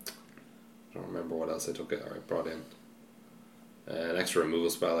 I don't remember what else I took it or I brought in. An extra removal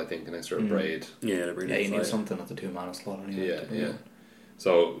spell, I think, an extra braid. Yeah, the braid. Yeah, you need something at the 2-mana slot anyway. Yeah.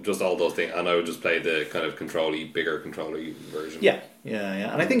 So just all those things, and I would just play the kind of bigger control-y version. Yeah.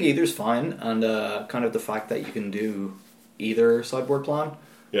 And I think either's fine, and kind of the fact that you can do either sideboard plan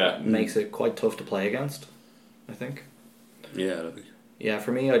makes it quite tough to play against, I think. Yeah, I think. Yeah,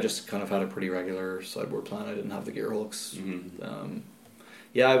 for me, I just kind of had a pretty regular sideboard plan. I didn't have the Gearhulks.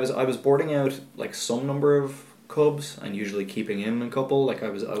 I was boarding out like some number of cubs and usually keeping in a couple. Like I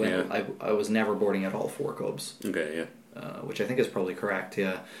was never boarding out all 4 cubs. Okay, yeah. Which I think is probably correct.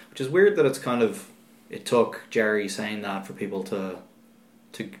 Yeah, which is weird that it took Jerry saying that for people to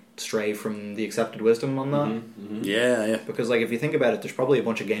stray from the accepted wisdom on that. Yeah. Because like if you think about it, there's probably a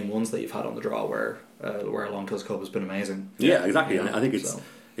bunch of game ones that you've had on the draw where Longtusk Cub has been amazing. Yeah, exactly. I think it's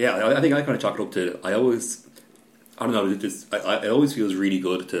I think I kind of chalk it up to I always feels really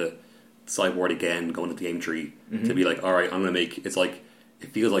good to sideboard again going into game tree to be like, all right, I'm gonna make it's like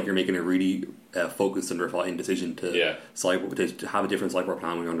it feels like you're making a really focused and refined decision to sideboard to have a different sideboard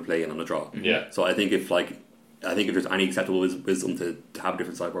plan when you're on the play and on the draw. Yeah. So I think if there's any acceptable wisdom to have a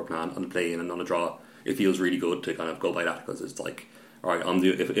different sideboard plan on the play and on the draw, it feels really good to kind of go by that because it's like, all right,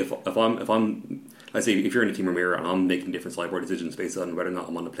 if I'm let's say if you're in a team or mirror and I'm making different sideboard decisions based on whether or not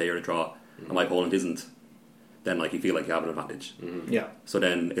I'm on the play or the draw, and my opponent isn't, then like you feel like you have an advantage. Yeah. So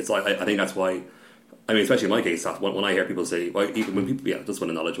then it's like I think that's why. I mean, especially in my case, when I hear people say, well, even when people, just when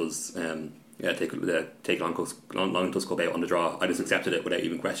the knowledge was, take Longtusk Cub out on the draw, I just accepted it without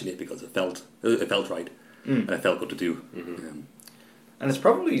even questioning it because it felt right and it felt good to do. And it's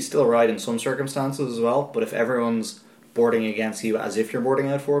probably still right in some circumstances as well. But if everyone's boarding against you as if you're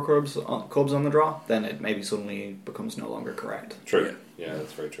boarding out 4 cubs on the draw, then it maybe suddenly becomes no longer correct. True. Yeah,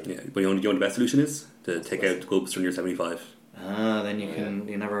 that's very true. Yeah, but you know the best solution is to take out cubs from your 75. Then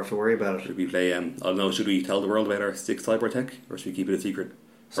you never have to worry about it. Should we play? I don't know. Should we tell the world about our 6 cyber tech, or should we keep it a secret?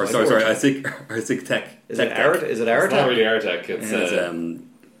 Or Sideboard our 6 tech. Is tech it our It's not really our tech. It's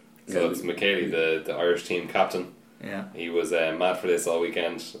So it's McKaylee, the Irish team captain. Yeah. He was mad for this all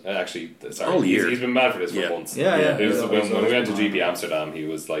weekend. Actually, sorry, All year. he's been mad for this for months. Yeah. It was, Yeah, when we went to GP Amsterdam, he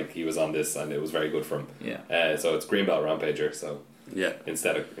was on this, and it was very good for him. Yeah. So it's Greenbelt Rampager. So Yeah.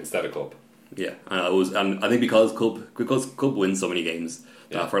 instead of Club. Yeah, and I think because Cub wins so many games,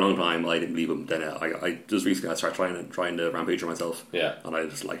 for a long time I didn't believe him. Then I just recently I started trying to Rampager myself. Yeah. And I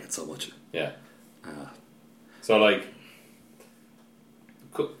just like it so much. Yeah. So like,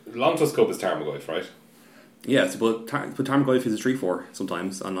 Longtusk Cup is Tarmogoyf, right? Yeah, but Tarmogoyf is a 3-4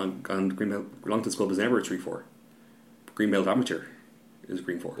 sometimes, and Greenbelt Longtusk Club is never a 3-4. Greenbelt Amateur is a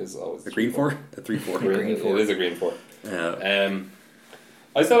green 4. It's always a green 4, a 3-4. Green 4. It is a green 4. Yeah.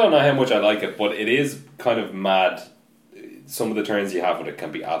 I still don't know how much I like it, but it is kind of mad. Some of the turns you have with it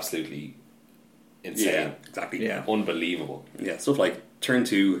can be absolutely insane. Yeah, exactly. Yeah. Unbelievable. Yeah, stuff like turn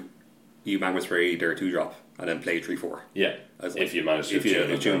 2, you Magma Spray, their 2-drop, and then play 3-4. Yeah. If you manage to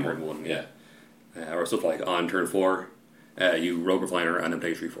tune turn 1. Yeah. Or stuff like on turn 4, you Rogue Refiner and then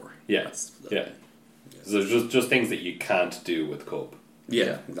play 3-4. Yeah. Yeah. So there's just things that you can't do with Cub.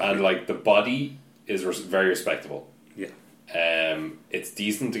 Yeah, exactly. And like the body is very respectable. Yeah. It's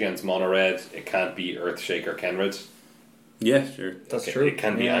decent against mono red. It can't be Earthshaker Kenrid. Yeah, sure. That's true. It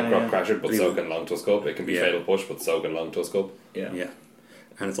can be Yeah, Ankrop yeah. Crasher, but so can Longtusk Cup. It can be Fatal Push, but so can Longtusk Cup. Yeah. Yeah.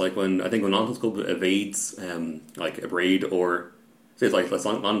 And it's like when Longtusk Club evades like a braid, or say it's like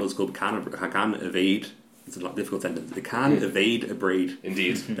Longtusk Club can evade. It's a difficult sentence. It can evade a braid.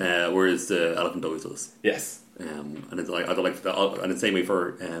 Indeed. Whereas the elephant always does. Yes. And it's like I don't like and the same way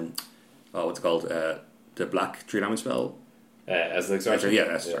for what's it called, the black 3 damage spell. As an extraction. Yeah,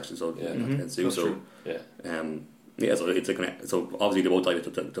 that's extraction. So That's so Yeah. yeah, so it's like so obviously they both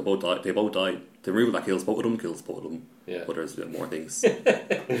die. The removal that kills both of them. Yeah. But there's more things.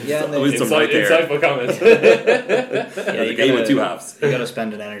 Yeah, and Wisdom right there. Insightful comment. yeah, The game with 2 halves. You got to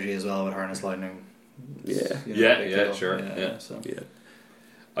spend an energy as well with Harness Lightning. Yeah. Big deal. Sure. Yeah. So. Yeah.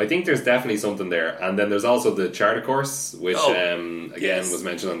 I think there's definitely something there, and then there's also the charter course, which again was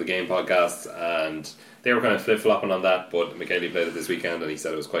mentioned on the game podcast, and they were kind of flip flopping on that. But McKaylee played it this weekend, and he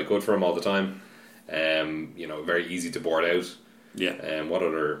said it was quite good for him all the time. Very easy to board out. Yeah. What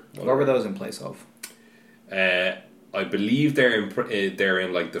were those in place of? I believe they're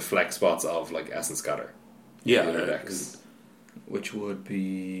in like the flex spots of like Essence Scatter. Yeah. In their decks. Which would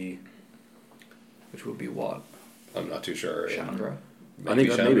be what? I'm not too sure. Chandra. I think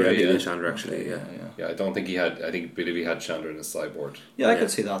maybe I yeah. did Chandra actually. Okay, Yeah. Yeah, I don't think he had. I believe he had Chandra in his sideboard. Yeah, I Yeah. could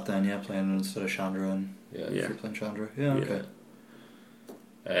see that then. Yeah, playing instead of Chandra and Yeah. if you're playing Chandra. Yeah, okay.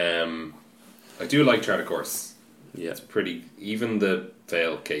 I do like charter course. Yeah. It's pretty. Even the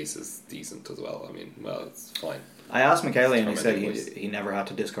fail case is decent as well. I mean, it's fine. I asked Michaeli and he said Tormenting he never had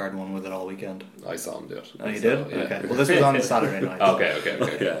to discard one with it all weekend. I saw him do it. Oh, you So, did? yeah. Okay. Well, this was on Saturday night. Okay.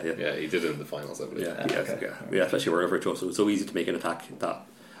 Yeah. He did it in the finals, I believe. Yeah, Okay. yeah, especially wherever it goes. So it's so easy to make an attack that,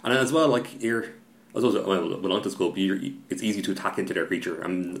 and then as well, like I suppose with Longtusk Club, it's easy to attack into their creature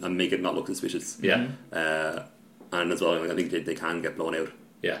and make it not look suspicious. Yeah. And as well, I think they can get blown out.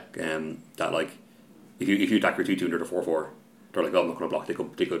 Yeah. That like if you attack your 2/2 and they're 4/4, they're like, oh, I'm not going to block.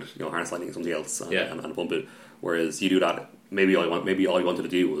 They could harness lightning something else and bump it. Whereas you do that, maybe all you wanted to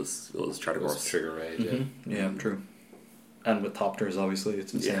do was charter It was course. trigger raid. Yeah, true. And with Thopters, obviously,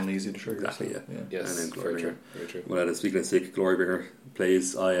 it's insanely easy to trigger. Exactly. So, Yeah. Yes. And then Very Glorybringer. true. Very true. Well, speaking of sick, Glorybringer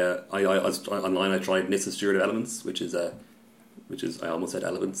plays. I online I tried Nissa Steward of Elements, which is I almost said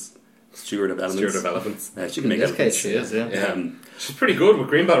Elements. Steward of Elements. Steward of Elephants. She can In make this elements. case, she is, yeah. She's pretty good with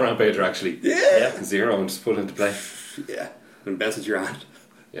Greenbelt Rampager, actually. Yeah. 0 and just put it into play. Yeah, and bounce into your hand.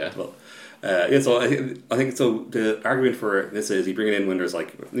 Yeah. Well, so I think so. The argument for Nissa is you bring it in when there's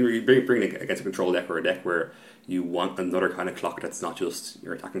like you bring it against a control deck or a deck where you want another kind of clock that's not just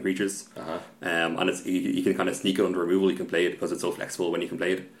your attacking creatures. And it's you can kind of sneak it under removal. You can play it because it's so flexible when you can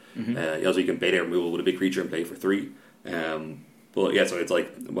play it. Also, you can bait out removal with a big creature and play it for 3. But yeah, so it's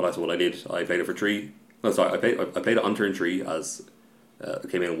like what I did. I played it for 3. No, sorry, I played it on turn 3 as it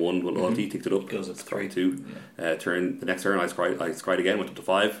came in 1 with loyalty, ticked it up. Goes up to 3. 2. The next turn I scryed again, went up to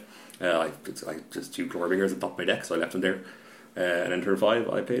 5. I just 2 Glorybringers on top of my deck, so I left them there. And then turn 5,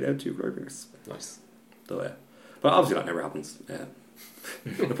 I played out 2 Glorybringers. Nice. So, but obviously that never happens.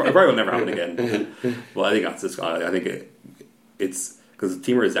 It probably will never happen again. But I think that's just. I think it's because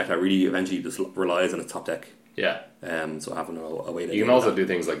Teamer's deck that really eventually just relies on its top deck. Yeah. So having a way to. You can also do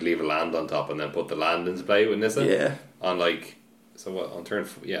things like leave a land on top and then put the land into play with Nissa. Yeah. On like, so what on turn?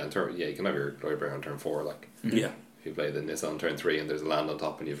 You can have your Glorybringer on turn 4. Like, Yeah. if you play the Nissa on turn 3 and there's a land on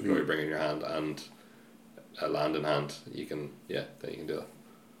top and you have a Glorybringer in your hand and a land in hand, then you can do that.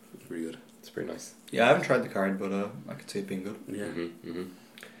 It's pretty good. It's pretty nice. Yeah, I haven't tried the card, but I could see it being good.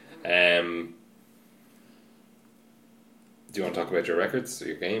 Yeah. Do you want to talk about your records or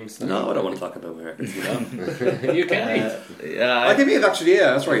your games? No, I don't want to talk about my records. You can. I can be actually.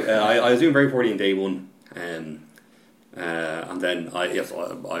 Yeah, that's right. I was doing very poorly in day one, and then I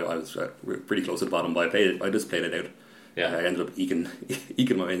was pretty close to the bottom, but I just played it out. Yeah, I ended up eking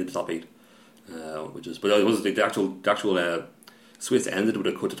my way into the top 8, but it was the actual Swiss ended with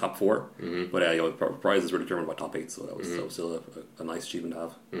a cut to top 4. Mm-hmm. But prizes were determined by top 8, so that was still a nice achievement to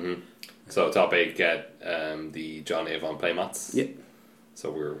have. Mm-hmm. So top 8 get the John Avon playmats. Yeah.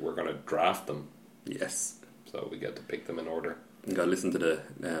 So we're going to draft them. Yes. So we get to pick them in order. I got to listen to the.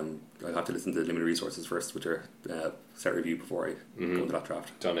 I have to listen to the limited resources first, which are set review before I go into that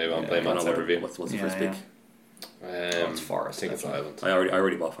draft. John Avon playmats set review. What's the first pick? It's Forest. I think it's Island. I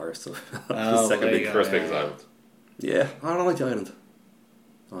already bought Forest, so the second pick. First pick is Island. Yeah, I don't like the Island.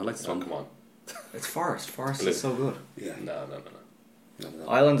 Oh, I like this one. Come on. It's Forest. Forest is so good. Yeah. No.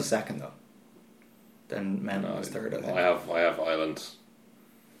 Island is second though. Then Men is third. I think. I have Island.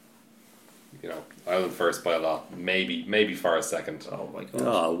 Island first by a lot. Maybe Forest second. Oh my god.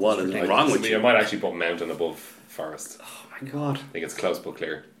 Oh, what is wrong with you? I might actually put Mountain above Forest. Oh my god. I think it's close but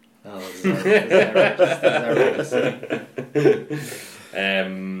clear. Oh, is that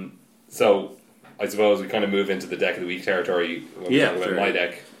right? So I suppose we kind of move into the deck of the week territory when we talk about my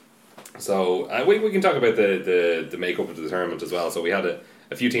deck. So we can talk about the makeup of the tournament as well. So we had a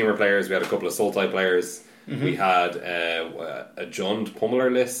few teamer players. We had a couple of Sultai players. Mm-hmm. We had a Jund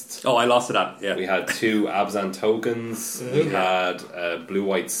Pummeler list. Oh, I lost to that. Yeah. We had 2 Abzan tokens. We had a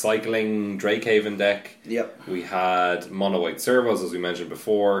blue-white cycling Drakehaven deck. Yep. We had mono-white servos, as we mentioned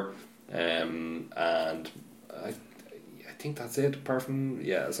before. And I think that's it. Apart from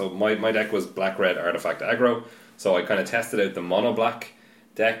so my deck was black-red artifact aggro. So I kind of tested out the mono-black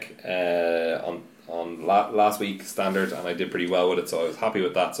deck on last week standard, and I did pretty well with it. So I was happy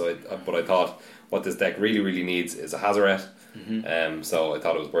with that. But I thought what this deck really needs is a Hazoret. Mm-hmm. So I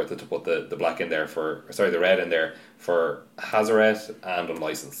thought it was worth it to put the black in there the red in there for Hazoret and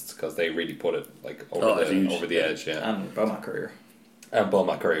Unlicensed, because they really put it like over the edge. Yeah, and Beaumont Courier. And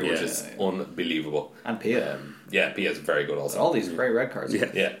Beaumont Courier, which is unbelievable. And Pia. Pia is very good also. All these great red cards.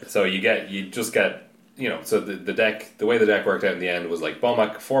 Yeah. So you just get so the deck, the way the deck worked out in the end was like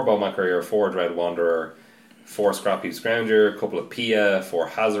 4 Beaumont Courier, 4 Dread Wanderer, 4 Scrappy Scrounger, a couple of Pia, 4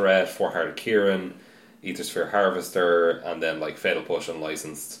 Hazoret, 4 Heart of Kieran, Aethersphere Harvester, and then like Fatal Push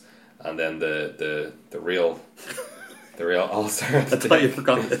Unlicensed, and then the real all-star That's why you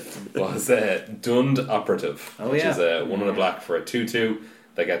forgot it. was Dund Operative, which is a 1 and a black for a 2/2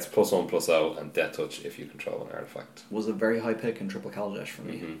 that gets +1/+0 and Death Touch if you control an artifact. Was a very high pick in Triple Kaladesh for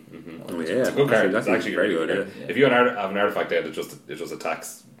me. Oh, yeah. It's a good card. That's It's actually very really good. If you have an artifact out, it just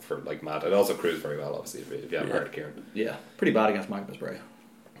attacks for like mad. It also crews very well, obviously, if you have Heart of Kieran. Yeah, pretty bad against Magma Spray.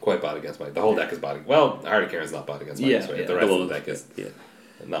 Quite bad against the whole deck is bad. Well, Heart of Kieran's not bad against Magma Spray. The rest of the deck is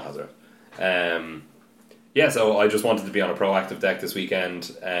not Hazard. So I just wanted to be on a proactive deck this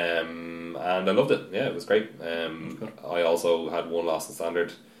weekend, and I loved it. Yeah, it was great. I also had 1 loss in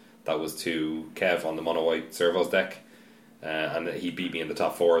Standard. That was to Kev on the mono white servos deck, and he beat me in the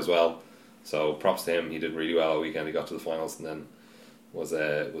top 4 as well. So props to him. He did really well all weekend. He got to the finals and then was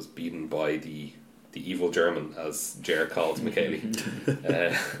beaten by the evil German, as Jer called Michele.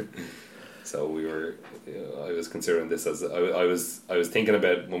 So I was considering this as I was thinking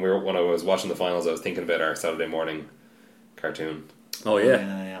about when I was watching the finals. I was thinking about our Saturday morning cartoon. Oh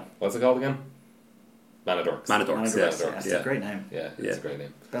yeah. What's it called again? Manadorks. Manadorks. That's a great name. Yeah, it's a great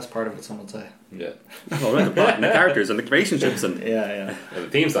name. Best part of it, some would say. Yeah. Oh, right, the plot and the characters and the relationships and And the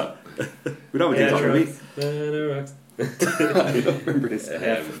theme song. We don't have a theme song. Manadorks. I don't remember this.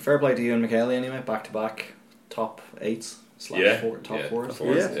 Fair play to you and Michele anyway. Back to back top 8s / top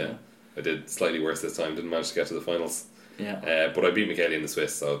 4s. Yeah. I did slightly worse this time. Didn't manage to get to the finals. Yeah. But I beat Michele in the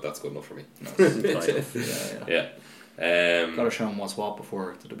Swiss, so that's good enough for me. Yeah. Got to show him what's what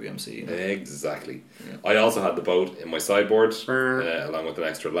before the WMC. Exactly. Yeah. I also had the boat in my sideboard, along with an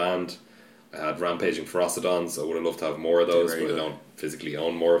extra land. I had Rampaging Ferocidons. I would have loved to have more of those, but I don't physically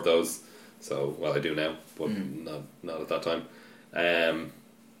own more of those. So, well, I do now, but not at that time.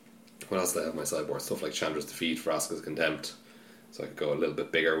 What else did I have in my sideboard? Stuff like Chandra's Defeat, Vraska's Contempt. So I could go a little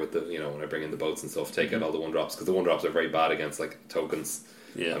bit bigger with the, when I bring in the boats and stuff, take out all the 1-drops, because the 1-drops are very bad against like tokens.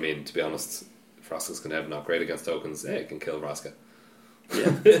 Yeah. I mean, to be honest, Vraska's Contempt not great against tokens. It can kill Vraska.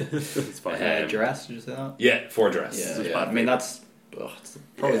 Yeah. It's fine. Duress, did you say that? Yeah, 4 Duress. Yeah. I mean, that's it's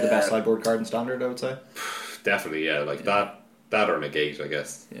probably the best sideboard card in Standard, I would say. Definitely, yeah. Like that or Negate, I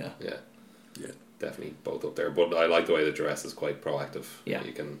guess. Yeah. Definitely both up there. But I like the way that Duress is quite proactive. Yeah.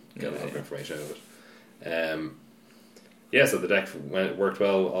 You can get a lot of information out of it. Yeah, so the deck worked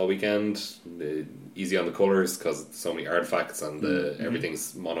well all weekend. Easy on the colours because so many artifacts and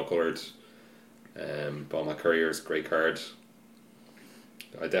everything's monocolored. Bomb Courier's great card.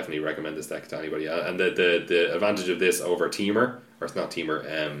 I definitely recommend this deck to anybody. And the advantage of this over Teamer, or it's not Teamer,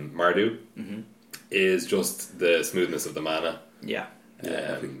 Mardu, is just the smoothness of the mana. Yeah.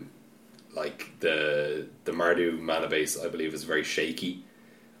 Like the Mardu mana base, I believe, is very shaky.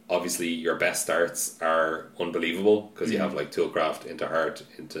 Obviously, your best starts are unbelievable because you have like Toolcraft into Heart,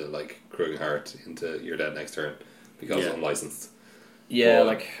 into like Crewing Heart, into your dead next turn because it's unlicensed. Yeah, But,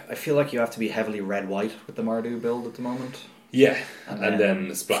 like I feel like you have to be heavily red-white with the Mardu build at the moment. Yeah, And and then-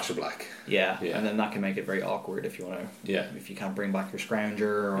 then Splash of Black. Yeah, Yeah. and then that can make it very awkward if you want to. Yeah. If you can't bring back your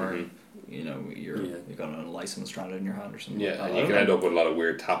Scrounger, or you've got an unlicensed stranded in your hand or something. Yeah, like that. and I you don't can know. end up with a lot of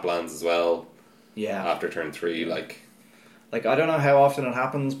weird tap lands as well Yeah, after turn 3. Like, like I don't know how often it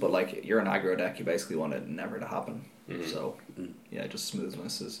happens, but like you're an aggro deck, you basically want it never to happen. So yeah, just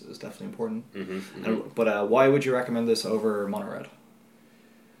smoothness is definitely important. But why would you recommend this over mono red?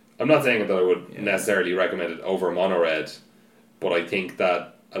 I'm not saying that I would necessarily recommend it over mono red, but I think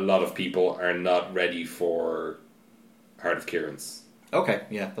that a lot of people are not ready for Heart of Kieran's. Okay,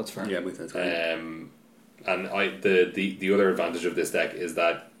 yeah, that's fair. Yeah, makes sense. And the other advantage of this deck is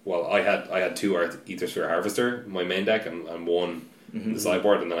that I had 2 Aethersphere Harvester in my main deck and 1 in the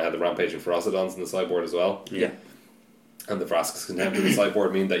sideboard, and then I had the Rampaging Ferocidons in the sideboard as well. Yeah. And the Vraska's Contempt in the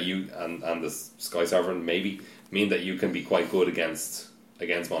sideboard mean that you and the Sky Sovereign maybe mean that you can be quite good against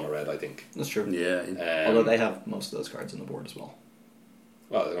mono red, I think. That's true. Yeah. Although they have most of those cards on the board as well.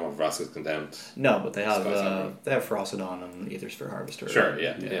 Well, they don't have Vraska's Contempt. No, but they have Sky Sovereign. Ferocidon and Aethersphere Harvester. Sure,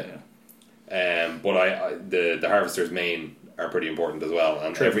 yeah. But the Harvester's main are pretty important as well,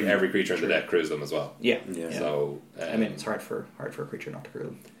 and True. every creature in the deck crews them as well. Yeah. So I mean, it's hard for a creature not to crew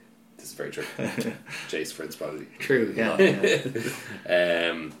them. this is very true. Jace for Principality. True. Yeah.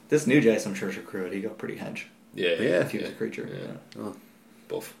 This new Jace, I'm sure, should crew it. He got pretty hedge. Yeah. If he was a creature. Yeah. Oh.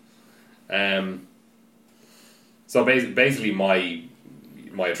 Buff. So basically,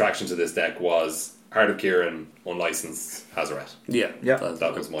 my attraction to this deck was Heart of Kieran, unlicensed Hazoret. Yeah.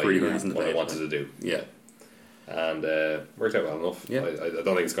 That was my pretty reason to what play I it. wanted to do. Yeah. And worked out well enough. Yeah. I don't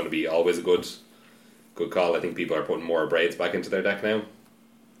think it's going to be always a good call. I think people are putting more braids back into their deck now.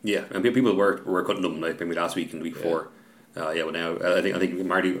 Yeah, and people were cutting them like maybe last week and the week before. But now I think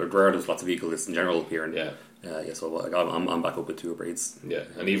Marty Guerrero does lots of vehicles in general here. And, so like, I'm back up with 2 braids. Yeah,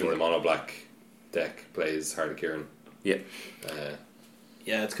 and even the mono black deck plays Heart of Kieran. Yeah.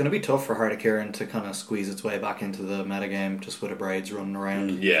 Yeah, it's going to be tough for Heart of Kieran to kind of squeeze its way back into the metagame just with a braids running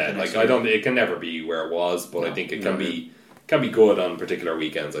around. Yeah, like it can never be where it was, but I think it can be good on particular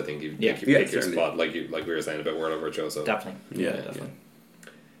weekends. I think you pick your certainly. spot, like we were saying about World of Virtuoso. Definitely. Yeah, definitely.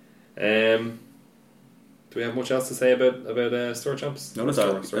 Do we have much else to say about Store Champs? No, that's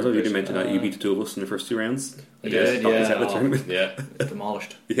all. I thought you didn't mention that you beat the 2 of us in the first 2 rounds. I did, Probably yeah. said the tournament. Yeah,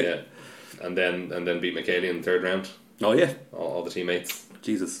 Demolished. yeah, and then beat McKaylee in the 3rd round. Oh yeah, All the teammates.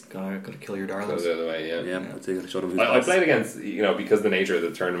 Jesus. Gotta kill your Go darlings. the other way. Yeah, I'd say I showed him who's I boss. played against, because of the nature of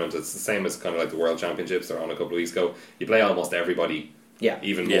the tournament, it's the same as kind of like the World Championships or on a couple of weeks ago. You play almost everybody, Yeah.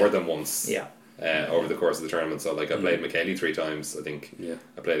 even more than once, Yeah. over the course of the tournament. So, like, I played McKaylee 3 times, I think. Yeah.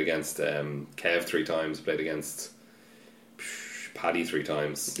 I played against Kev 3 times. Played against Paddy 3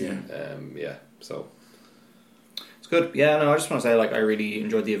 times. Yeah. So It's good. Yeah, no, I just want to say, like, I really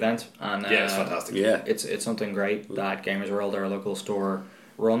enjoyed the event. And it's fantastic. Yeah. It's something great that Gamers World, our local store,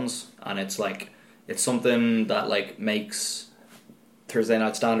 runs. And it's something that, like, makes Thursday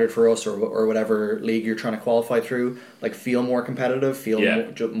Night Standard for us, or whatever league you're trying to qualify through, like, feel more competitive,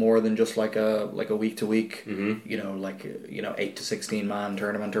 more than just like a week to week, 8 to 16 man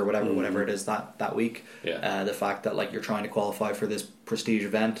tournament or whatever it is that week. Yeah. The fact that, like, you're trying to qualify for this prestige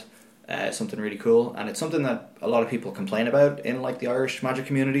event is something really cool, and it's something that a lot of people complain about in, like, the Irish Magic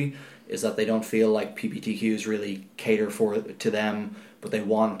community, is that they don't feel like PPTQs really cater to them, but they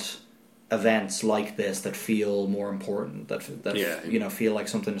want events like this that feel more important, that feel like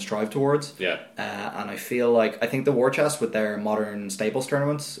something to strive towards. Yeah. And I think the War Chest with their modern Staples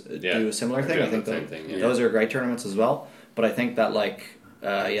tournaments do a similar thing. I think the same thing, yeah. those are great tournaments as well. But I think that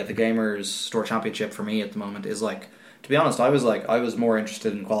the Gamers Store Championship for me at the moment is, like, to be honest, I was more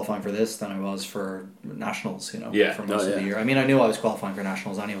interested in qualifying for this than I was for nationals. For most of the year. I mean, I knew I was qualifying for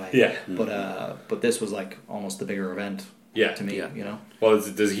nationals anyway. Yeah. But this was, like, almost the bigger event. Yeah. To me, Yeah. Well,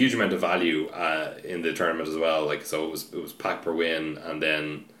 there's a huge amount of value in the tournament as well. Like, so it was pack per win, and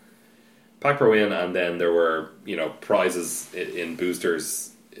then there were prizes in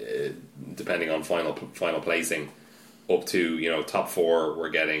boosters depending on final placing, up to top 4 were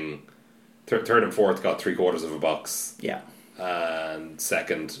getting third and fourth got 3/4 of a box, Yeah. and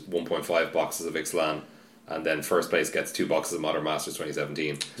second 1.5 boxes of Ixalan, and then first place gets 2 boxes of Modern Masters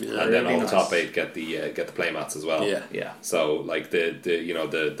 2017, Yeah, and then really all the top nice. 8 get the playmats as well. Yeah. Yeah. So like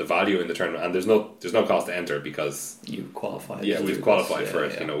the value in the tournament, and there's no cost to enter because You qualified. we've qualified for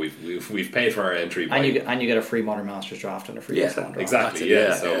it. Yeah. You know, we've paid for our entry. And you get a free Modern Masters draft and a free Yeah, Ixalan draft. exactly.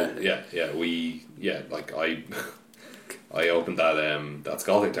 That's it, Yeah. yeah. So like I opened that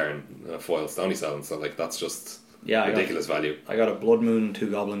Scalding Turn foil Stony Selling, so like that's just ridiculous value. I got a Blood Moon, 2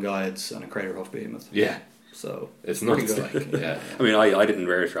 Goblin Guides, and a Crater Hoof Behemoth. Yeah, So it's pretty nuts. good. Like, yeah. I mean, I didn't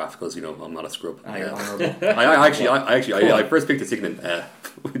rare draft because I'm not a scrub. You're honourable. I first picked a Signet,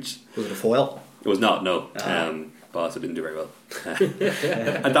 which Was it a foil? it was not. No, but I also didn't do very well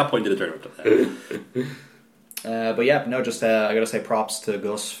at that point in the tournament. But yeah, no, just I gotta say props to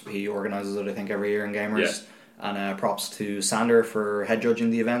Gus. He organises it, I think, every year in Gamers. And props to Sander for head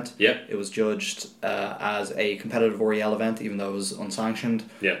judging the event. Yeah. It was judged as a competitive Oriel event, even though it was unsanctioned.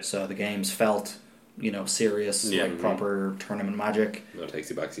 Yeah. So the games felt, serious, like proper tournament magic. No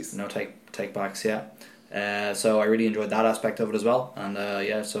takesy backsies. No take backs, yeah. So I really enjoyed that aspect of it as well.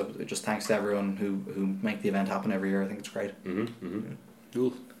 And so just thanks to everyone who make the event happen every year. I think it's great.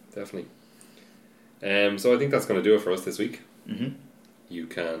 Cool. Definitely. So I think that's going to do it for us this week. Mm-hmm. You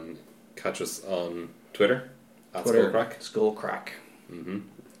can catch us on Twitter at Twitter, Skullcrack. Skullcrack.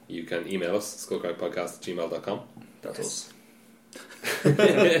 You can email us skullcrackpodcast@gmail.com. That's us.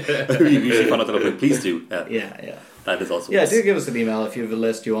 You should follow that up with please do. Yeah. That is also Yeah, us. do give us an email if you have a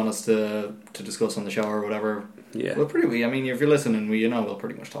list you want us to discuss on the show or whatever. Yeah. Well, if you're listening, we'll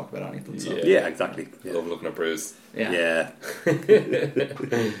pretty much talk about anything. So. Yeah, exactly. Yeah. Love looking at brews. Yeah.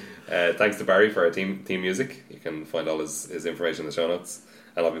 Thanks to Barry for our theme music. You can find all his information in the show notes,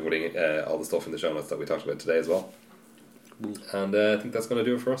 and I'll be putting all the stuff in the show notes that we talked about today as well. And I think that's going to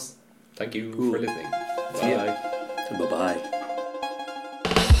do it for us. Thank you for listening. See ya. Bye. Bye-bye.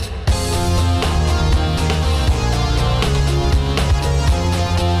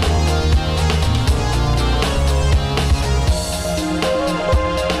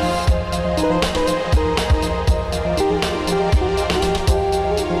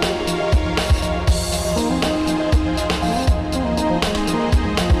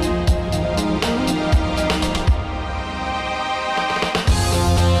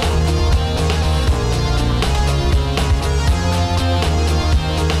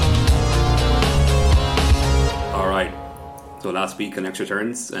 Last week on Extra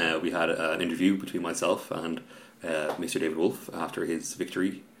Turns, we had an interview between myself and Mr. David Wolf after his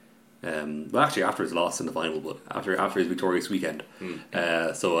victory. Well, actually, after his loss in the final, but after his victorious weekend.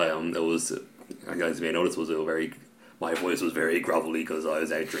 So it was, as you may notice, my voice was very grovelly because I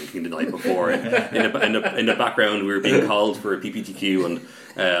was out drinking the night before. in the background, we were being called for a PPTQ, and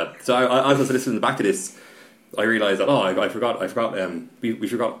so I was listening back to this. I realised that I forgot I forgot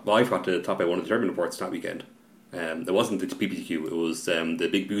to top out one of the tournament reports that weekend. It wasn't the PPTQ, it was the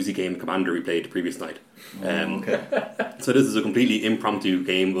big boozy game Commander we played the previous night. Okay. So this is a completely impromptu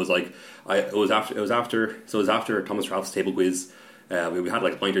game. It was after Thomas Ralph's table quiz. We had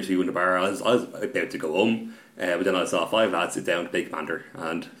like a pint or two in the bar. I was about to go home, but then I saw 5 lads sit down to play Commander.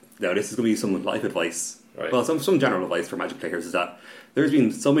 And now this is going to be some life advice. Right. Well, some general advice for Magic players is that there's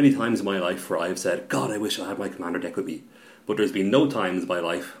been so many times in my life where I've said, God, I wish I had my Commander deck with me. But there's been no times in my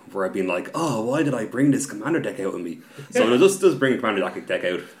life where I've been like, oh, why did I bring this Commander deck out with me? So just bring a Commander deck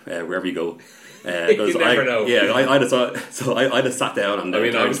out wherever you go. You never know. Yeah, I just sat down and... I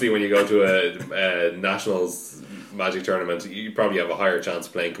mean, obviously when you go to a Nationals Magic tournament, you probably have a higher chance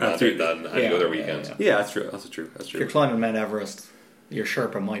of playing Commander than any other weekend. Yeah, that's true. That's true. If you're climbing Mount Everest, your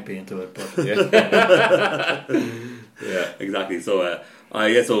Sherpa might be into it, but... Yeah, exactly. So...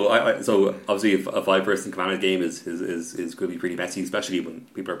 so obviously a 5-person Commander game is going to be pretty messy, especially when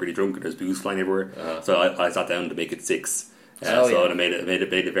people are pretty drunk and there's booze flying everywhere. So I sat down to make it 6. It made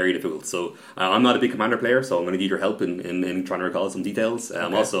it very difficult. So I'm not a big Commander player, so I'm going to need your help in trying to recall some details.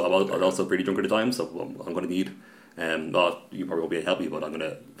 I'm also pretty drunk at the time, so I'm going to need. Well, you probably won't be able to help me, but I'm going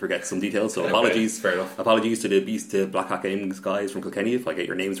to forget some details. So apologies. Fair enough. Apologies to the Black Hat Games guys from Kilkenny if I get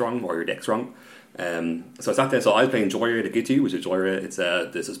your names wrong or your decks wrong. So I sat there. So I was playing Joyra the Gitu, which is Joyra. It's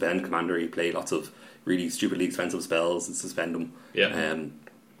the suspend commander. You play lots of really stupidly expensive spells and suspend them. Yeah.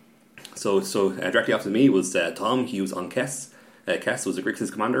 So directly after me was Tom. He was on Kess. Kess was a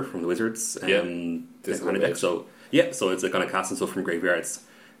Grixis commander from the Wizards. This kind of deck. So it's a kind of casting stuff from graveyards.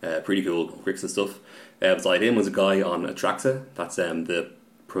 Pretty cool Grixis stuff. Beside him was a guy on Atraxa. That's what's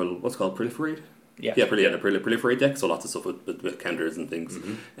it called, Proliferate. Yeah, the Proliferate deck, so lots of stuff with counters and things.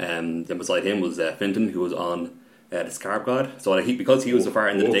 Then beside him was Finton, who was on the Scarab God. So because he was so far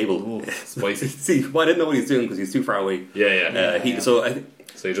into the table, spicy. See, well, I didn't know what he was doing because he's too far away.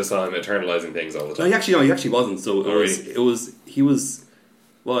 So you just saw him eternalizing things all the time. No, he actually wasn't. So he was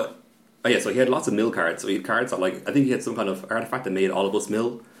what? Oh yeah, so he had lots of mill cards. So he had cards that I think he had some kind of artifact that made all of us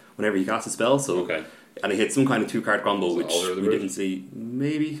mill whenever he cast a spell. So and he had some kind of 2-card combo which we didn't see.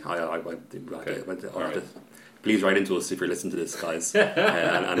 Maybe please write into us if you're listening to this, guys,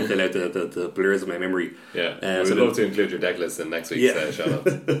 and fill out the blurs of my memory. Yeah, we'd love to include your deck list in next week's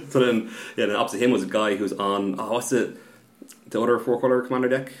shoutouts. So then opposite him was a guy who's on what's the other 4-color commander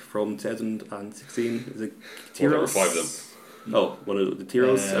deck from 2016? Is it Tyros? Well, there were 5 of them. Oh, one of the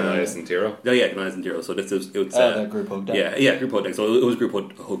Tyros. Gnias and Tyro. Gnias and Tyro. So this is the group hug deck. Yeah, group hug deck. So it was group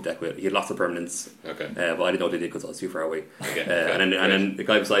hug deck with. He had lots of permanents. Okay. But I didn't know what they did because I was too far away. Okay. And then the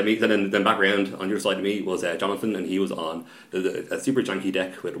guy beside me, then background on your side of me was Jonathan, and he was on a super janky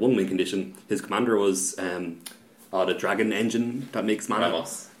deck with 1 win condition. His commander was the dragon engine that makes mana.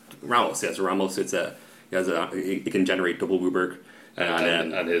 Ramos. Yeah, so Ramos. It can generate double Wooburg.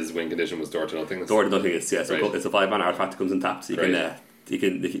 And his win condition was door to nothingness. Door to nothingness, yeah. So it's a 5-mana artifact that comes in tapped. So you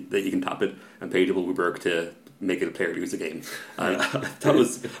can tap it and pay double Wooburg to make it a player lose the game. And that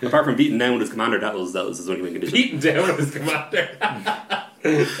was, apart from beating down with his commander, that was his only win condition. Beating down with his commander.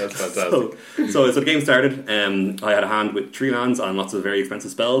 That's fantastic. So the game started. I had a hand with 3 lands and lots of very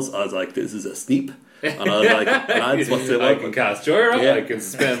expensive spells. I was like, this is a Sneep. And I was like, lads, what's it? I can cast Joyra, I can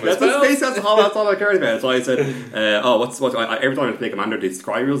spend my spells. That's all I cared about. So I said, every time I play commander, the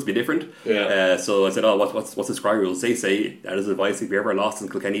scry rules be different. So I said, what's the scry rules? They say that is advice if you're ever lost in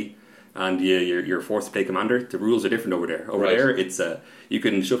Kilkenny and you're forced to play commander, the rules are different over there. Over there, it's you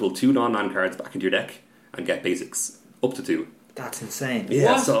can shuffle 2 non-land cards back into your deck and get basics up to 2. That's insane.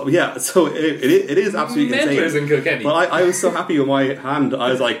 Yeah, so it is absolutely insane. In Kilkenny. But I was so happy with my hand.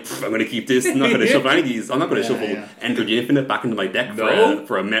 I was like, I'm going to keep this. I'm not going to shuffle any of these. I'm not going to shuffle Enter the Infinite back into my deck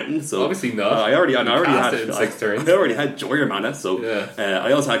for a mountain. So obviously not. I already had it in 6 turns. I already had Joyer mana. So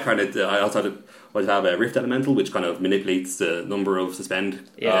I also had a Rift Elemental, which kind of manipulates the number of suspend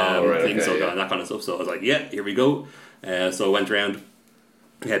things, that kind of stuff. So I was like, here we go. So I went around.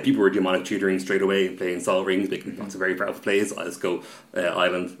 Yeah, people were demonic tutoring straight away, playing Sol Rings, making lots of very powerful plays. I just go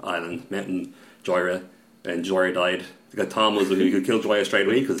Island, Mountain, Joyra, and Joyra died. Tom was who could kill Joyra straight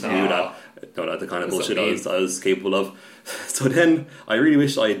away because he knew that the kind of bullshit I was capable of. So then I really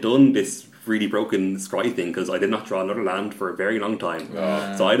wish I had done this really broken scry thing because I did not draw another land for a very long time.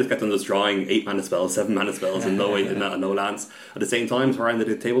 So I just kept on just drawing 8-mana spells, 7-mana spells, and no lands. At the same time, around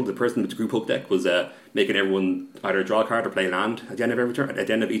the table, the person with the group hook deck was making everyone either draw a card or play land at the end of every turn, at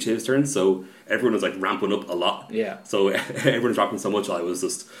the end of each of his turns. So everyone was like ramping up a lot. Yeah. So everyone was dropping so much. I was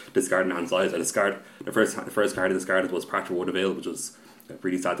just discarding hand size. I discarded the first card I discarded was Practical Word of Veil, which was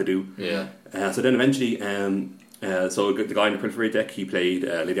really sad to do. Yeah. So then eventually. So the guy in the Proliferate deck, he played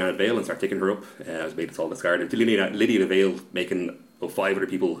Lydiana Vale and started taking her up. As made us all discarded. Lydiana Vale making 5 other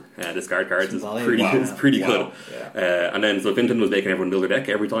people discard cards is pretty good. Yeah. And then so Finton was making everyone mill their deck.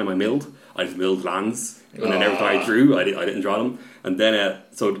 Every time I milled, I just milled lands, and then every time I drew, I didn't draw them. And then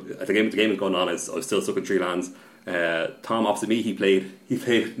so the game was going on. I was still stuck in 3 lands. Tom opposite me, he played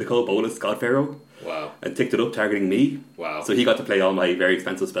Nicole Bolas, God Pharaoh. Wow. And ticked it up targeting me. Wow. So he got to play all my very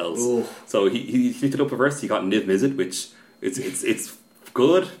expensive spells. Ooh. So he ticked it up first. He got Niv Mizzet, which it's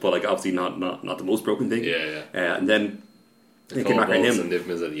good, but like obviously not the most broken thing. Yeah. And then it came back on him. And Niv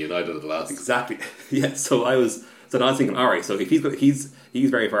Mizzet United at the last. Exactly. Yeah. So I was thinking, all right. So if he's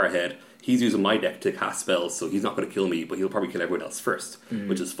very far ahead. He's using my deck to cast spells, so he's not going to kill me, but he'll probably kill everyone else first,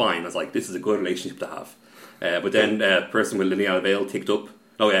 which is fine. I was like, this is a good relationship to have. But then person with Lydiana Vale ticked up.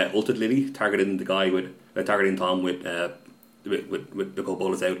 Ulted Lily, targeting the guy targeting Tom with Nicole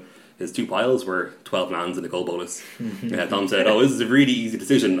Bolas out. His 2 piles were 12 lands and Nicole Bolas. Tom said, this is a really easy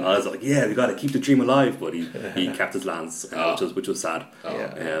decision. I was like, we got to keep the dream alive, but he kept his lands, which was sad.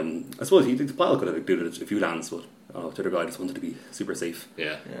 I suppose the pile could have included a few lands, but the other guy just wanted to be super safe.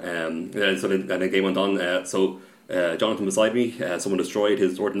 So then the game went on. Jonathan beside me, someone destroyed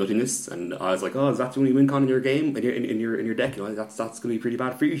his Sword of Nothingness, and I was like, is that the only win con in your game, in your deck? That's going to be pretty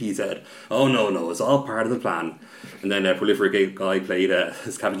bad for you. He said, no, it's all part of the plan. And then Proliferate guy played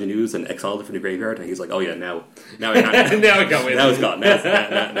his Scavenging News and exiled it from the graveyard, and he's like, now I can't. Now it got win. Now it's gone.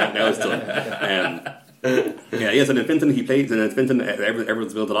 Now it's done. So then Finton, he played, and then Finton,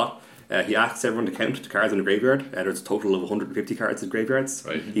 everyone's built a lot. He asks everyone to count the cards in the graveyard. There's a total of 150 cards in graveyards.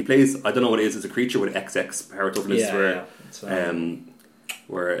 Right. He plays, I don't know what it is, it's a creature with XX power toughness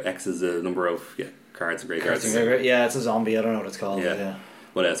where X is the number of cards in graveyards. Yeah, it's a zombie, I don't know what it's called. Yeah.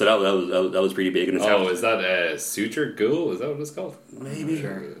 But so that was pretty big. And Is that Suture Ghoul? Is that what it's called? maybe.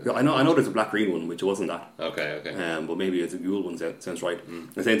 Sure. Yeah, I know there's a black green one, which wasn't that. Okay. But maybe it's a ghoul one. Sounds right.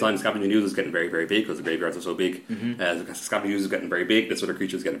 At the same time, Scavenging News is getting very, very big because the graveyards are so big. Scavenging News is getting very big. This other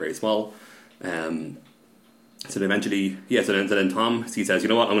creature is getting very small. So then eventually, so then Tom, he says, you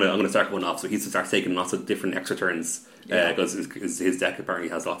know what, I'm gonna start going off. So he starts taking lots of different extra turns because his deck apparently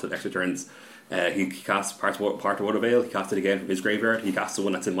has lots of extra turns. He casts part of Water Veil. He casts it again from his graveyard. He casts the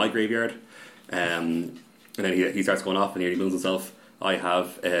one that's in my graveyard, and then he starts going off, and here he builds himself. I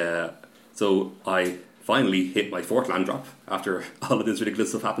have so I finally hit my 4th land drop after all of this ridiculous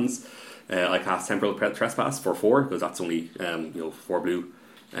stuff happens. I cast Temporal Trespass for 4 because that's only 4 blue.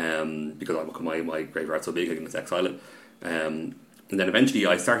 Because my graveyard's so big, I can just exile it. And then eventually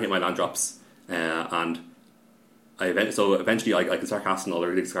I start hitting my land drops, and eventually I can start casting all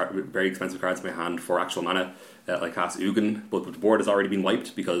the very expensive cards in my hand for actual mana. I cast Ugin, but the board has already been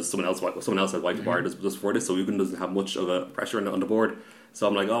wiped because someone else had wiped the board just before this, so Ugin doesn't have much of a pressure on the board. So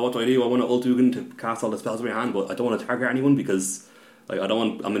I'm like, what do? I want to ult Ugin to cast all the spells in my hand, but I don't want to target anyone because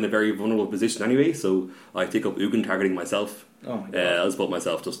I'm in a very vulnerable position anyway. So I take up Ugin, targeting myself. Oh my God. I'll just put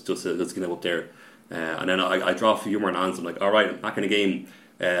myself just to get him up there, and then I draw a few more lands. I'm like, all right, I'm back in the game,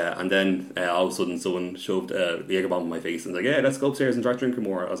 and then all of a sudden someone shoved the Jaeger bomb in my face and was like, yeah, let's go upstairs and try drinking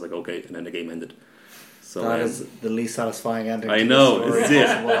more. I was like, okay, and then the game ended. So that is the least satisfying ending. I to know, the story it's it.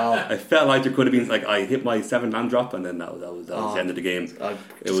 possible. Wow. I felt like there could have been I hit my 7 land drop, and then that was the end of the game.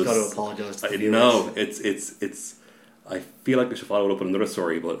 I've just got to apologise to the viewers. No, it's. I feel like I should follow it up with another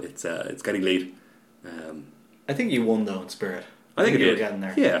story, but it's getting late. I think you won though in spirit. I think you you were did. getting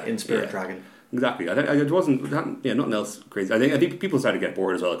there. Yeah, in Spirit yeah. Dragon. Exactly. It wasn't. Nothing else crazy. I think people started to get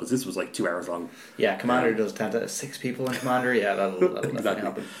bored as well because this was like 2 hours long. Yeah, Commander does tend to 6 people in Commander. Yeah, that'll definitely Exactly.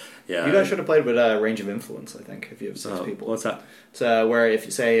 happen. Yeah. You guys should have played with Range of Influence. I think if you have 6 people. What's that? So where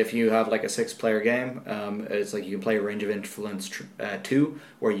if you have like a 6-player game, it's like you can play Range of Influence 2,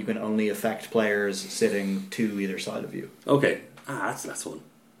 where you can only affect players sitting to either side of you. Okay. That's one.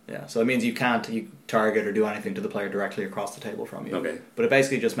 Yeah, so it means you can't target or do anything to the player directly across the table from you. Okay. But it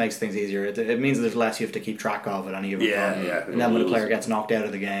basically just makes things easier. It means there's less you have to keep track of at any given time. Yeah. And then when the player gets knocked out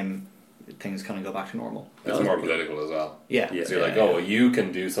of the game, things kind of go back to normal. It's more political as well. Yeah. So you're like, well, you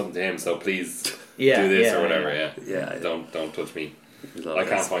can do something to him, so please do Yeah, this yeah, or whatever. Yeah. Don't touch me. I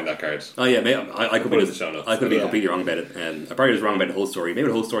can't find that card. Oh yeah, maybe I could Put it in be the show notes. I could be Yeah. completely wrong about it. I probably was wrong about the whole story. Maybe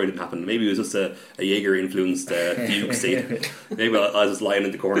the whole story didn't happen. Maybe it was just a Jaeger influenced fugue state. Maybe I was just lying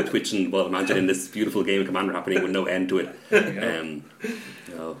in the corner twitching while imagining this beautiful game of Commander happening with no end to it.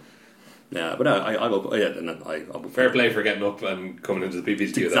 Yeah, but I'll Fair play for getting up and coming into the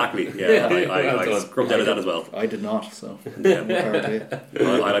PPT. Exactly. Yeah, Well I done. scrubbed out of that as well. I did not, so more power to you.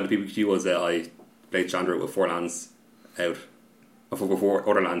 I like the PPQ was I played Chandra with 4 lands out, or 4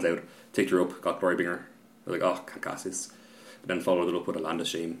 other lands out. Take her up, got Glorybringer. I was like, can't cast this. But then followed it up with a Land of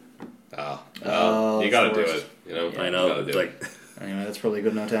Shame. You gotta do worst. it. I know. You gotta It's do like Anyway, that's probably a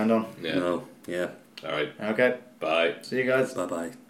good note to end on. it. Yeah. no, yeah. All right. Okay, Bye. see you guys. Bye bye.